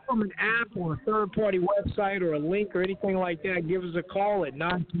streaming from an app or a third-party website or a link or anything like that, give us a call at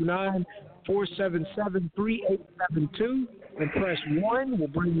 929-477-3872 and press 1. We'll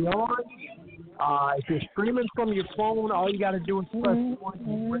bring you on. If you're streaming from your phone, all you got to do is press 1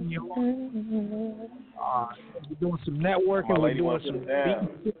 and bring you on. We're doing some networking. We're doing some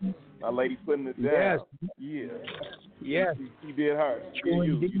beats. My lady putting it down. Yes. Yes. She did her. True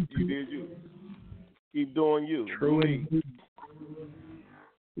you did you. Keep doing you. True indeed.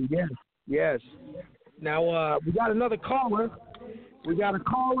 Yes. Now, we got another caller. We got a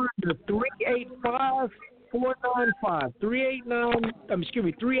caller to 385-495.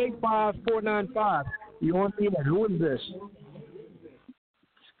 385-495. You on the air. Who is this?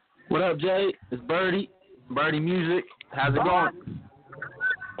 What up, Jay? It's Birdie. Birdie Music. How's it going?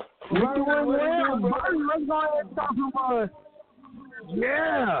 We're doing well. Birdie, let's go ahead and talk about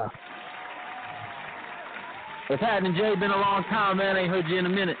yeah. What's happening, Jay? Been a long time, man. Ain't heard you in a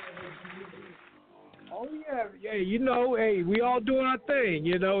minute. Oh yeah. Hey, we all doing our thing.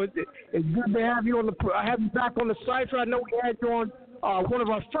 It's good to have you have you back on the cipher. I know we had you on one of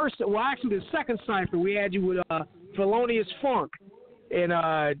our first. Well, actually, the second cipher we had you with Felonious Funk, and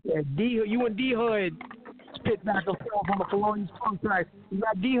you and D-Hud spit back and forth on the Felonious Funk track. You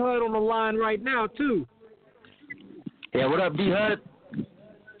got D-Hud on the line right now too. Yeah, what up, D-Hud?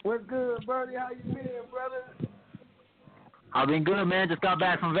 What's good, Birdie? How you been, brother? I've been good, man. Just got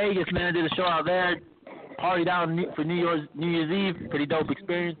back from Vegas, man. Did a show out there. Partied out for New Year's Eve. Pretty dope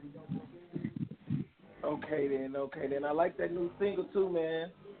experience. Okay then. I like that new single too,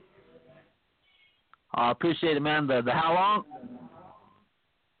 man. I appreciate it, man. The How Long?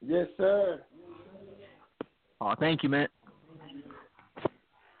 Yes, sir. Oh, thank you, man.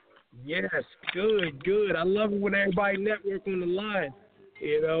 Yes, good. I love it when everybody network on the line.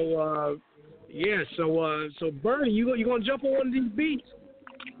 So Bernie, you gonna jump on one of these beats?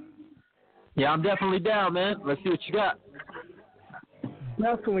 Yeah, I'm definitely down, man. Let's see what you got.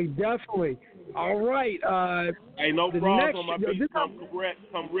 Definitely. All right. Hey, no problem on my beats. Come correct,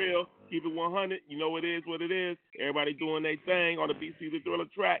 come real. Keep it 100. You know it is what it is. Everybody doing their thing on the BC the Thriller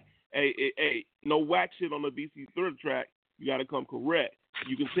track. Hey, no whack shit on the BC Thriller track. You got to come correct.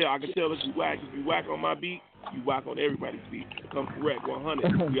 I can tell if you whack. If you whack on my beat, you whack on everybody's beat. Come correct,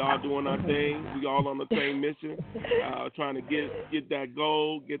 100. We all doing our thing. We all on the same mission, trying to get that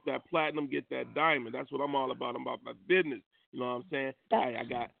gold, get that platinum, get that diamond. That's what I'm all about. I'm about my business. You know what I'm saying? Hey, I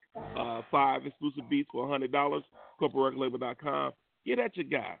got 5 exclusive beats for $100. CorporateLabel.com. Get at your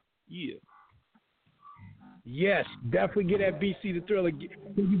guy. Yeah. Yes, definitely get at BC the Thriller.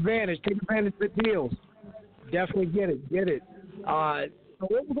 Take advantage of the deals. Definitely get it. So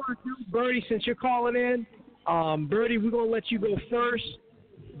what we're going to do, Birdie, since you're calling in, Birdie, we're going to let you go first.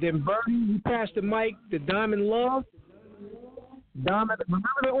 Then Birdie, you pass the mic to Diamond Love. Remember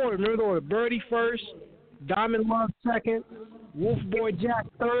the order. Birdie first, Diamond Love second, Wolf Boy Jack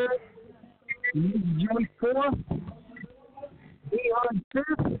third, Joey fourth, D-Hud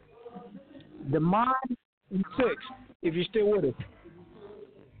fifth, Demond in sixth, if you're still with us.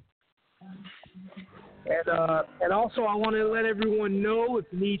 And also, I want to let everyone know if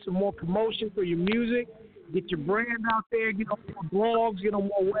you need some more promotion for your music, get your brand out there, get on more blogs, get on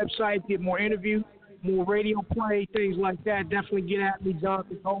more websites, get more interviews, more radio play, things like that. Definitely get at me,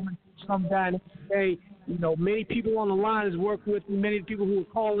 Jonathan Coleman, some guy in the day. Many people on the line has worked with me. Many people who are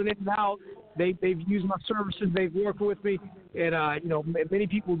calling in and out, they've used my services. They've worked with me. And, many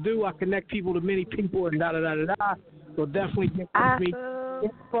people do. I connect people to many people and da-da-da-da-da. So definitely get with me.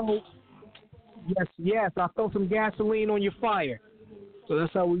 Info. Yes. I'll throw some gasoline on your fire. So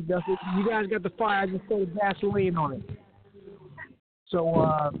that's how you guys got the fire. I just throw the gasoline on it.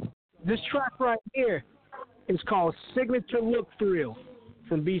 So this track right here is called Signature Look Thrill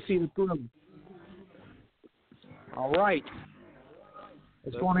from BCtheThriller. All right.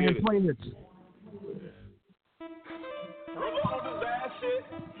 Let's go on and play this.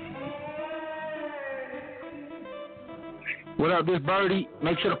 What up, this Birdie?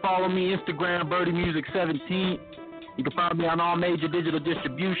 Make sure to follow me Instagram, Birdie Music 17. You can find me on all major digital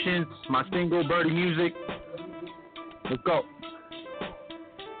distributions. My single, Birdie Music. Let's go.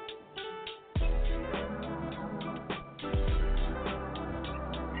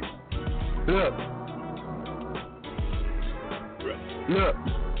 Look.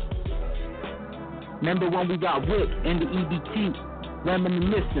 Remember when we got Wick and the EBT,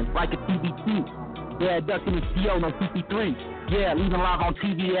 reminiscing like a TBT. Yeah, ducking the CO on CP3. Yeah, leaving live on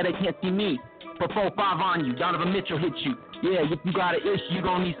TV, yeah, they can't see me. Put 4-5 on you, Donovan Mitchell hit you. Yeah, if you got an issue, you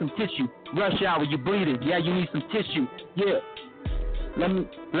gonna need some tissue. Rush hour, you bleeding, yeah, you need some tissue. Yeah,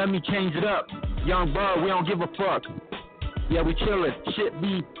 let me change it up. Young Bird, we don't give a fuck. Yeah, we chillin', shit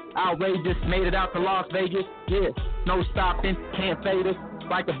be outrageous. Made it out to Las Vegas, yeah, no stopping, can't fade us.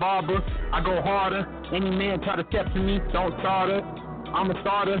 Like a barber, I go harder. Any man try to step to me, don't start her. I'm a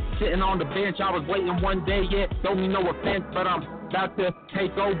starter, sitting on the bench. I was waiting one day, yeah. Don't mean no offense, but I'm about to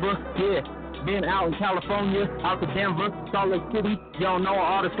take over, yeah. Been out in California, out to Denver, Salt Lake City. You don't know an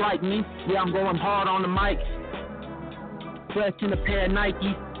artist like me. Yeah, I'm going hard on the mic. Fresh in a pair of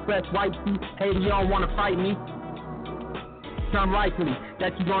Nikes, fresh white tee. Hey, you don't want to fight me. It's unlikely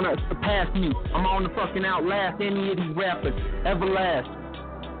that you gonna surpass me. I'm on the fucking outlast any of these rappers, everlast.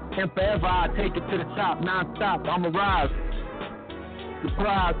 And forever I take it to the top, non-stop, I'ma rise.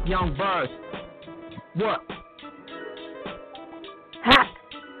 Surprise, Young Bird. What? Hot.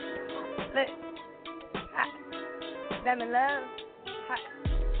 Look. Hot. Them in love. Hot.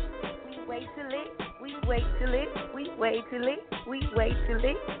 We way too lit. We way too lit. We way too lit. We way too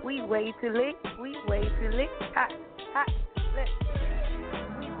lit. We way too lit. We way too lit. Hot. Hot. Look.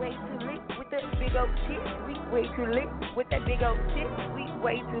 We way too lit with that big old shit. We way too lit with that big old shit. We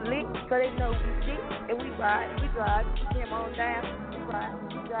way too lit so they know we shit. And we ride, we drive, we come on down. We ride,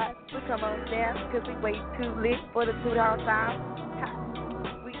 we drive, we come on down. Cause we way too lit for the $2 time. Hot.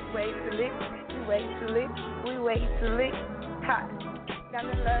 We way too lit. We way too lit. We way too lit. Hot. Now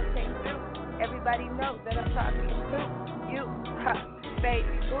the love came through. Everybody knows that I'm talking to you. Hot.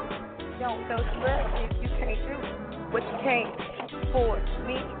 Baby, ooh. Don't throw love if you can't do what you came for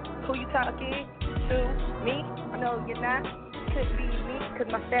me. Who you talking to? Me? I know you're not. Could be me, cause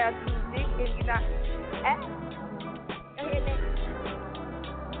my style's too thick and you're not. Go ahead, nigga.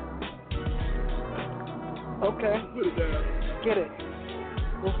 Okay. Put it down. Get it.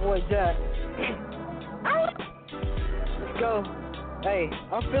 This boy Jack. Let's go. Hey,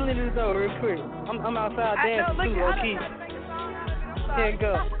 I'm feeling this though real quick. I'm outside dancing too, low key. Here it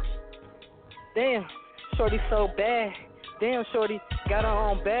go. Damn, shorty so bad. Damn, shorty got her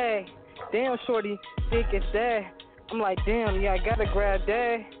own bag. Damn, shorty thick as that. I'm like, damn, yeah, I gotta grab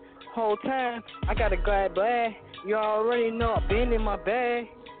that. Whole time, I gotta grab that. You already know I've been in my bag.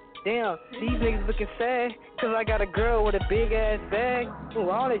 Damn, these niggas looking sad, cause I got a girl with a big ass bag. Ooh,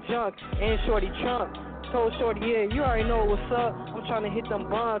 all that junk, and shorty trunk. Told shorty, yeah, you already know what's up. I'm trying to hit them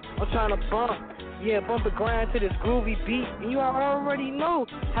bumps, I'm trying to bump. Yeah, bump and grind to this groovy beat. And you already know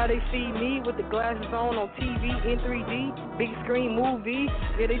how they see me with the glasses on TV in 3D, big screen movie.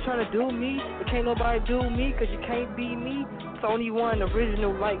 Yeah, they trying to do me, but can't nobody do me, cause you can't be me. It's only one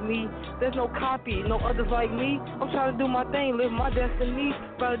original like me. There's no copy, no others like me. I'm trying to do my thing, live my destiny.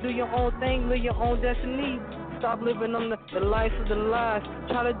 Try to do your own thing, live your own destiny. Stop living on the life of the lies.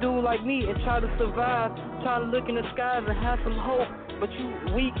 Try to do like me and try to survive. Try to look in the skies and have some hope. But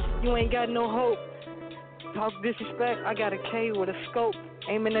you weak, you ain't got no hope. Talk disrespect, I got a K with a scope.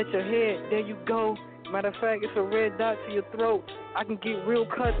 Aiming at your head, there you go. Matter of fact, it's a red dot to your throat. I can get real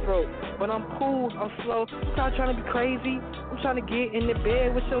cutthroat, but I'm cool, I'm slow. I'm not trying to be crazy. I'm trying to get in the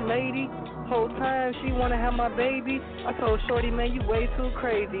bed with your lady. Whole time she wanna have my baby. I told shorty, man, you way too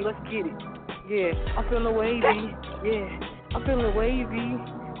crazy. Let's get it. Yeah, I'm feeling wavy. Yeah, I'm feeling wavy.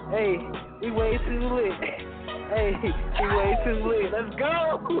 Hey, we way too lit. Hey, we way too lit. Let's go.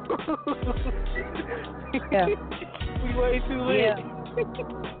 Yeah. We way too lit. Yeah.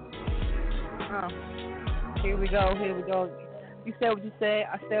 Here we go. You said what you said.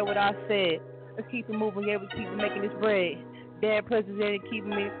 I said what I said. Let's keep it moving. Yeah, we keep making this bread. Dead presidency keep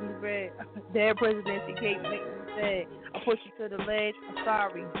me from the red. Dead presidency keep me sad. I push you to the ledge, I'm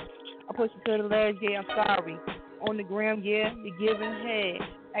sorry. I push you to the ledge, yeah, I'm sorry. On the ground, yeah, you're giving head.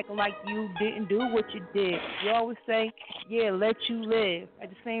 Acting like you didn't do what you did. You always say, yeah, let you live. At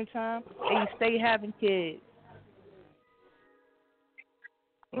the same time, and you stay having kids.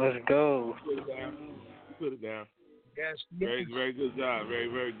 Let's go. Put it down. Yes. Very, very good job. Very,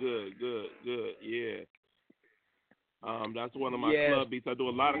 very good. Good. Yeah. That's one of my club beats. I do a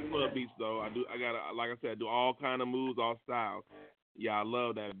lot of club beats though. I got like I said, I do all kind of moves, all styles. Yeah, I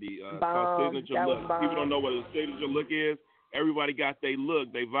love that beat. It's called Signature Look. People don't know what a signature look is. Everybody got their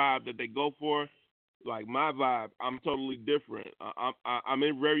look, their vibe that they go for. Like my vibe, I'm totally different. I'm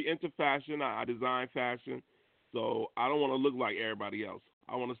very into fashion. I design fashion, so I don't want to look like everybody else.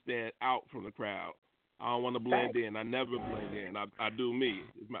 I want to stand out from the crowd. I don't want to blend in. I never blend in. I do me.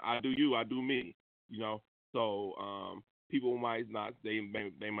 I do you. I do me. You know. So people might not. They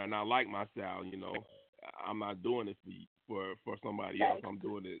might not like my style. You know. I'm not doing it for somebody else. I'm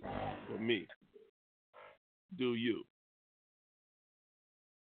doing it for me. Do you?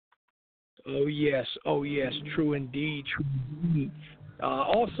 Oh yes. True indeed.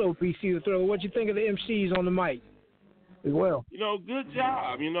 Also, BC the Thriller, what you think of the MCs on the mic as well? You know, good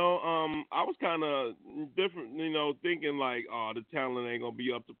job. You know, I was kind of different. You know, thinking like, oh, the talent ain't gonna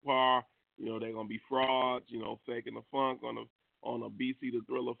be up to par. You know, they're gonna be frauds. You know, faking the funk on a BC the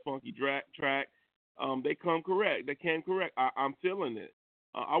Thriller funky track. They come correct. They came correct. I'm feeling it.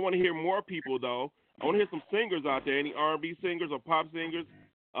 I want to hear more people though. I want to hear some singers out there. Any R&B singers or pop singers?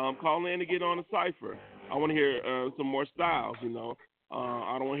 Call in to get on the cipher. I want to hear some more styles, you know.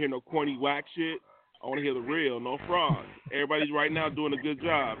 I don't want to hear no corny whack shit. I want to hear the real, no frauds. Everybody's right now doing a good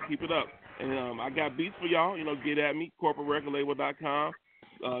job. Keep it up. And I got beats for y'all. You know, get at me, corporaterecordlabel.com.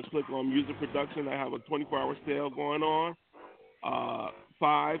 Click on music production. I have a 24-hour sale going on.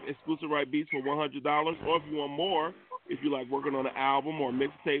 5 exclusive right beats for $100. Or if you want more, if you like working on an album or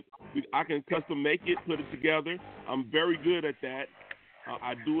mixtape, I can custom make it, put it together. I'm very good at that.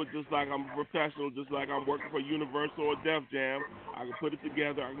 I do it just like I'm a professional, just like I'm working for Universal or Def Jam. I can put it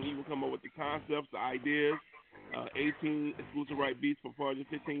together. I can even come up with the concepts, the ideas. 18 exclusive right beats for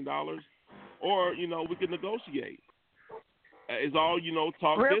 $415. Or, you know, we can negotiate. It's all, you know,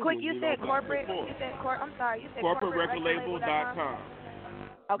 talk real business. Quick, you said corporate. You said corporaterecordlabel.com.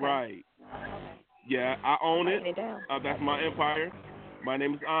 Okay. Right. Yeah, I own it. That's my empire. My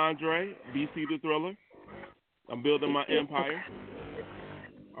name is Andre, BC the Thriller. I'm building my empire.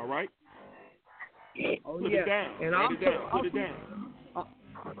 All right? Put it down. Put it down.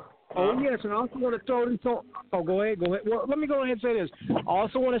 Oh, yes, and I also want to throw this on. Oh, go ahead. Well, let me go ahead and say this. I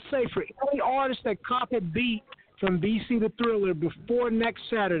also want to say for any artist that cop a beat from BC the Thriller before next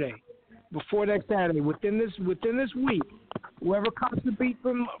Saturday, within this week, whoever cops the beat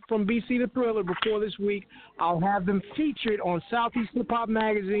from BC the Thriller before this week, I'll have them featured on Southeast Hip Hop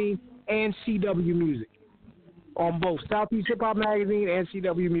Magazine and CW Music. On both Southeast Hip Hop Magazine and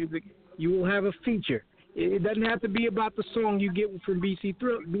CW Music, you will have a feature. It doesn't have to be about the song you get from BC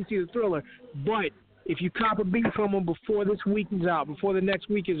the Thriller, but if you cop a beat from them before this week is out, before the next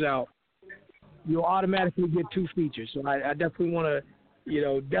week is out, you'll automatically get 2 features. So I definitely want to, you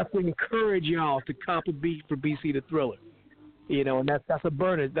know, definitely encourage y'all to cop a beat for BC the Thriller. You know, and that's a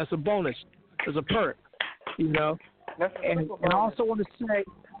bonus. That's a bonus. There's a perk. You know, and I also want to say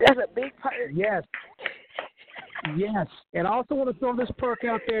that's a big perk. Yes, and I also want to throw this perk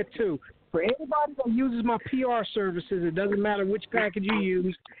out there too. For anybody that uses my PR services, it doesn't matter which package you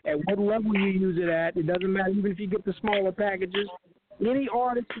use, at what level you use it at. It doesn't matter even if you get the smaller packages. Any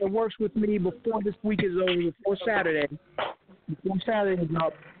artist that works with me before this week is over, before Saturday is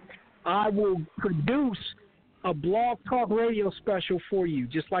up, I will produce a Blog Talk Radio special for you,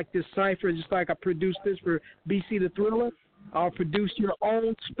 just like this cipher, just like I produced this for BC the Thriller. I'll produce your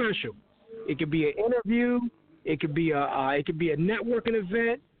own special. It could be an interview. It could be a networking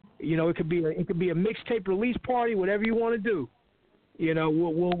event. You know, it could be a mixtape release party. Whatever you want to do. You know,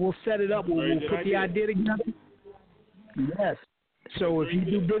 we'll set it up. We'll put the idea together. Yes. So if you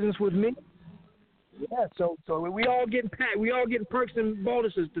do business with me, yeah. So we all getting perks and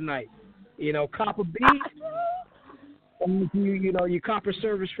bonuses tonight. You know, cop a beat, and you cop a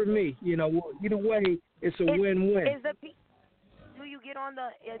service for me. You know, either way, it's a win-win. Do you get on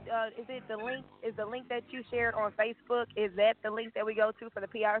the? Is it the link? Is the link that you shared on Facebook? Is that the link that we go to for the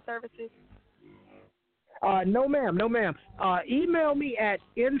PR services? No, ma'am. Email me at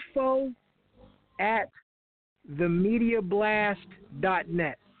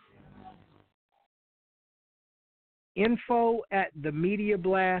info@themediablast.net.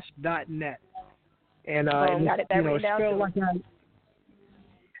 info@themediablast.net. And got it that written down spelled too. like that.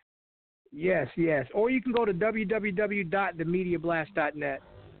 Yes. Or you can go to www.themediablast.net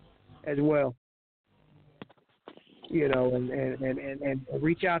as well. And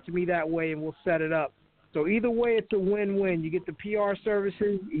reach out to me that way, and we'll set it up. So either way, it's a win-win. You get the PR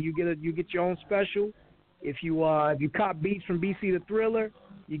services, you get your own special. If you cop beats from BC the Thriller,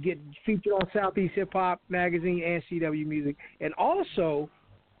 you get featured on Southeast Hip Hop Magazine and CW Music. And also,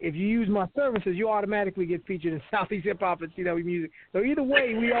 if you use my services, you automatically get featured in Southeast Hip Hop and CW Music. So either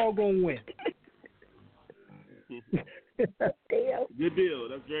way, we all gonna win. Good deal.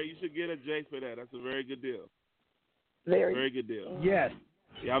 That's great. You should get a J for that. That's a very good deal. Very good deal. Yes.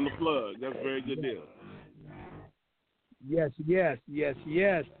 Yeah, I'm the plug. That's a very good deal. Yes.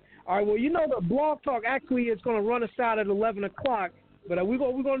 All right, well, the Blog Talk actually is going to run us out at 11 o'clock, but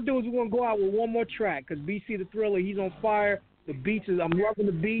what we're going to do is we're going to go out with one more track because BC the Thriller, he's on fire. The beats I'm loving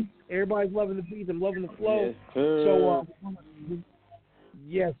the beats. Everybody's loving the beats. I'm loving the flow.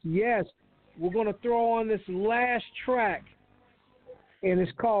 Yes, yes. We're going to throw on this last track, and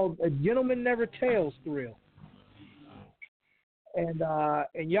it's called A Gentleman Never Tells Thrill. And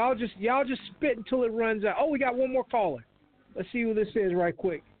y'all just spit until it runs out. Oh, we got one more caller. Let's see who this is right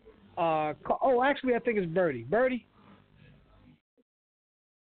quick. Actually, I think it's Birdie. Birdie.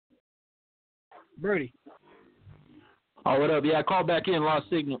 Oh, what up? Yeah, I called back in, lost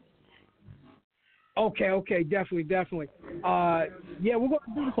signal. Okay, definitely. Yeah, we're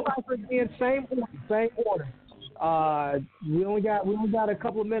gonna do the cipher again, same order. We only got a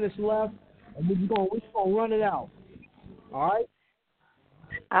couple of minutes left, and we're just gonna run it out. All right.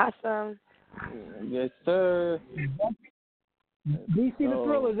 Awesome. Yes, sir. BC the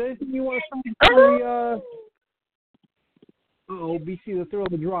Thriller, is there anything you want to say before we BC the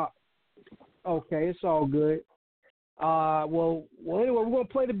Thriller drop? Okay, it's all good. Well, anyway, we're gonna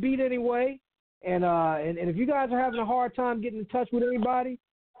play the beat anyway, and if you guys are having a hard time getting in touch with anybody,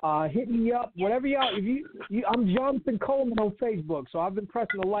 hit me up. Whatever y'all, I'm Jonathan Coleman on Facebook, so I've been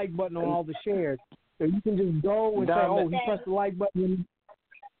pressing the like button on all the shares, so you can just go and say, he pressed the like button.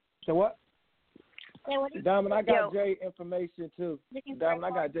 So what? Diamond, I got Jay information too. Diamond,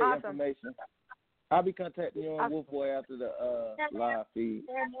 I got Jay information. I'll be contacting you on Wolf Boy after the live feed.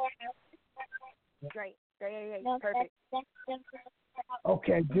 Great. Perfect.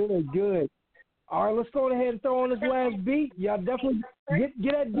 Okay, good. All right, let's go ahead and throw on this last beat. Y'all definitely get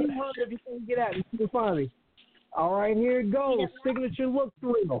that D-Hud if you can get at it. You can find me. All right, here it goes. Signature Look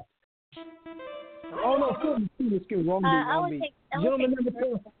Thrill. Oh, no, excuse me. Wrong beat. Gentlemen, number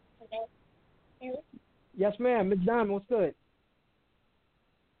 2. Yes, ma'am. Miss Diamond, what's good?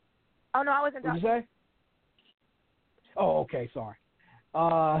 Oh, no, I wasn't talking. talking. What'd you say? Oh, okay, sorry.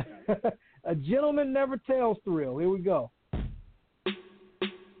 A Gentleman Never Tells Thrill. Here we go.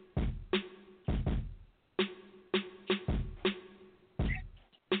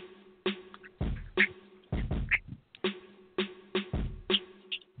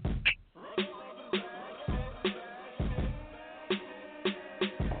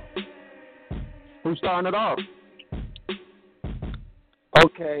 Who's starting it off?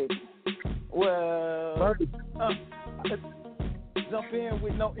 Okay. Well, jump in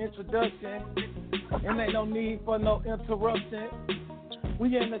with no introduction, and ain't no need for no interruption.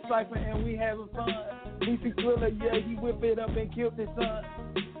 We in the cipher and we having fun. BC Thriller, yeah, he whip it up and killed his son.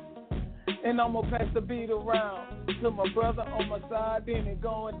 And I'ma pass the beat around to my brother on my side, then it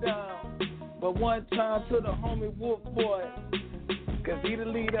going down. But one time to the homie Wolf Boy, cause he the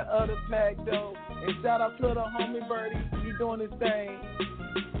leader of the pack though. And shout out to the homie Birdie, he doing his thing.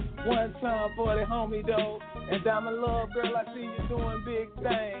 One time for the homie though. And Diamond Love, girl, I see you doing big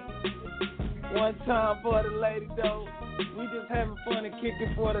things. One time for the lady though. We just having fun and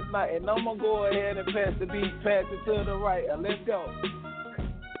kicking for the night. And I'm gonna go ahead and pass the beat, pass it to the right. Let's go.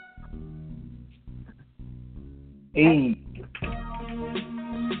 Hey.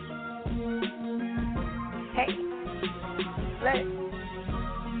 Hey. Let's.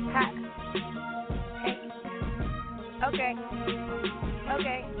 Hi. Hey. Okay.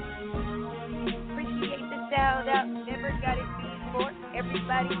 Appreciate the shout out. Never got it before.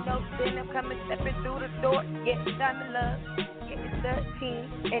 Everybody knows then I'm coming stepping through the door. Yes, I'm in love. Yes,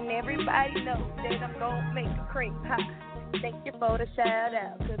 13. And everybody knows that I'm gonna make a cream. Ha. Thank you for the shout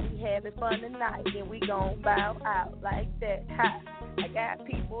out. Cause we having fun tonight. And we gon' bow out like that. Ha. I got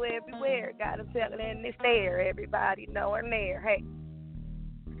people everywhere. Got them telling in this air. Everybody know I'm there. Hey.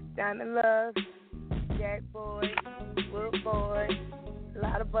 Diamond Love. Jack Boy. Wolf Boy. A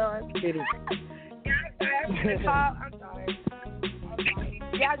lot of fun. I'm sorry.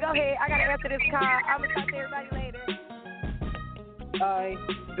 Y'all go ahead. I gotta answer this call. I'm gonna talk to everybody later. I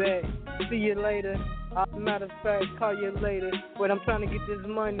bet. See you later. Matter of fact, call you later. But I'm trying to get this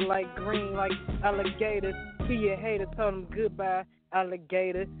money like green, like alligator. See your hater, tell them goodbye,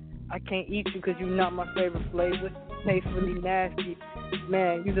 alligator. I can't eat you because you're not my favorite flavor. Taste really nasty.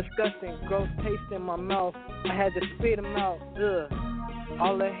 Man, you disgusting. Gross taste in my mouth. I had to spit them out. Ugh.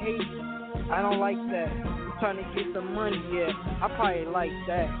 All the hate, I don't like that. I'm trying to get some money, yeah. I probably like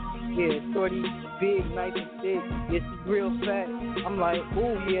that. Yeah, shorty, big, nice and thick. Yeah, she's real fat. I'm like,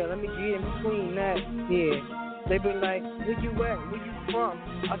 ooh, yeah, let me get in between that. Yeah. They be like, where you at? Where you from?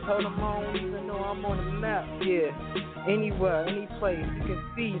 I told them I don't even know I'm on the map. Yeah. Anywhere, any place you can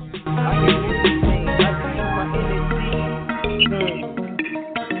see. I can do anything. I can use my energy.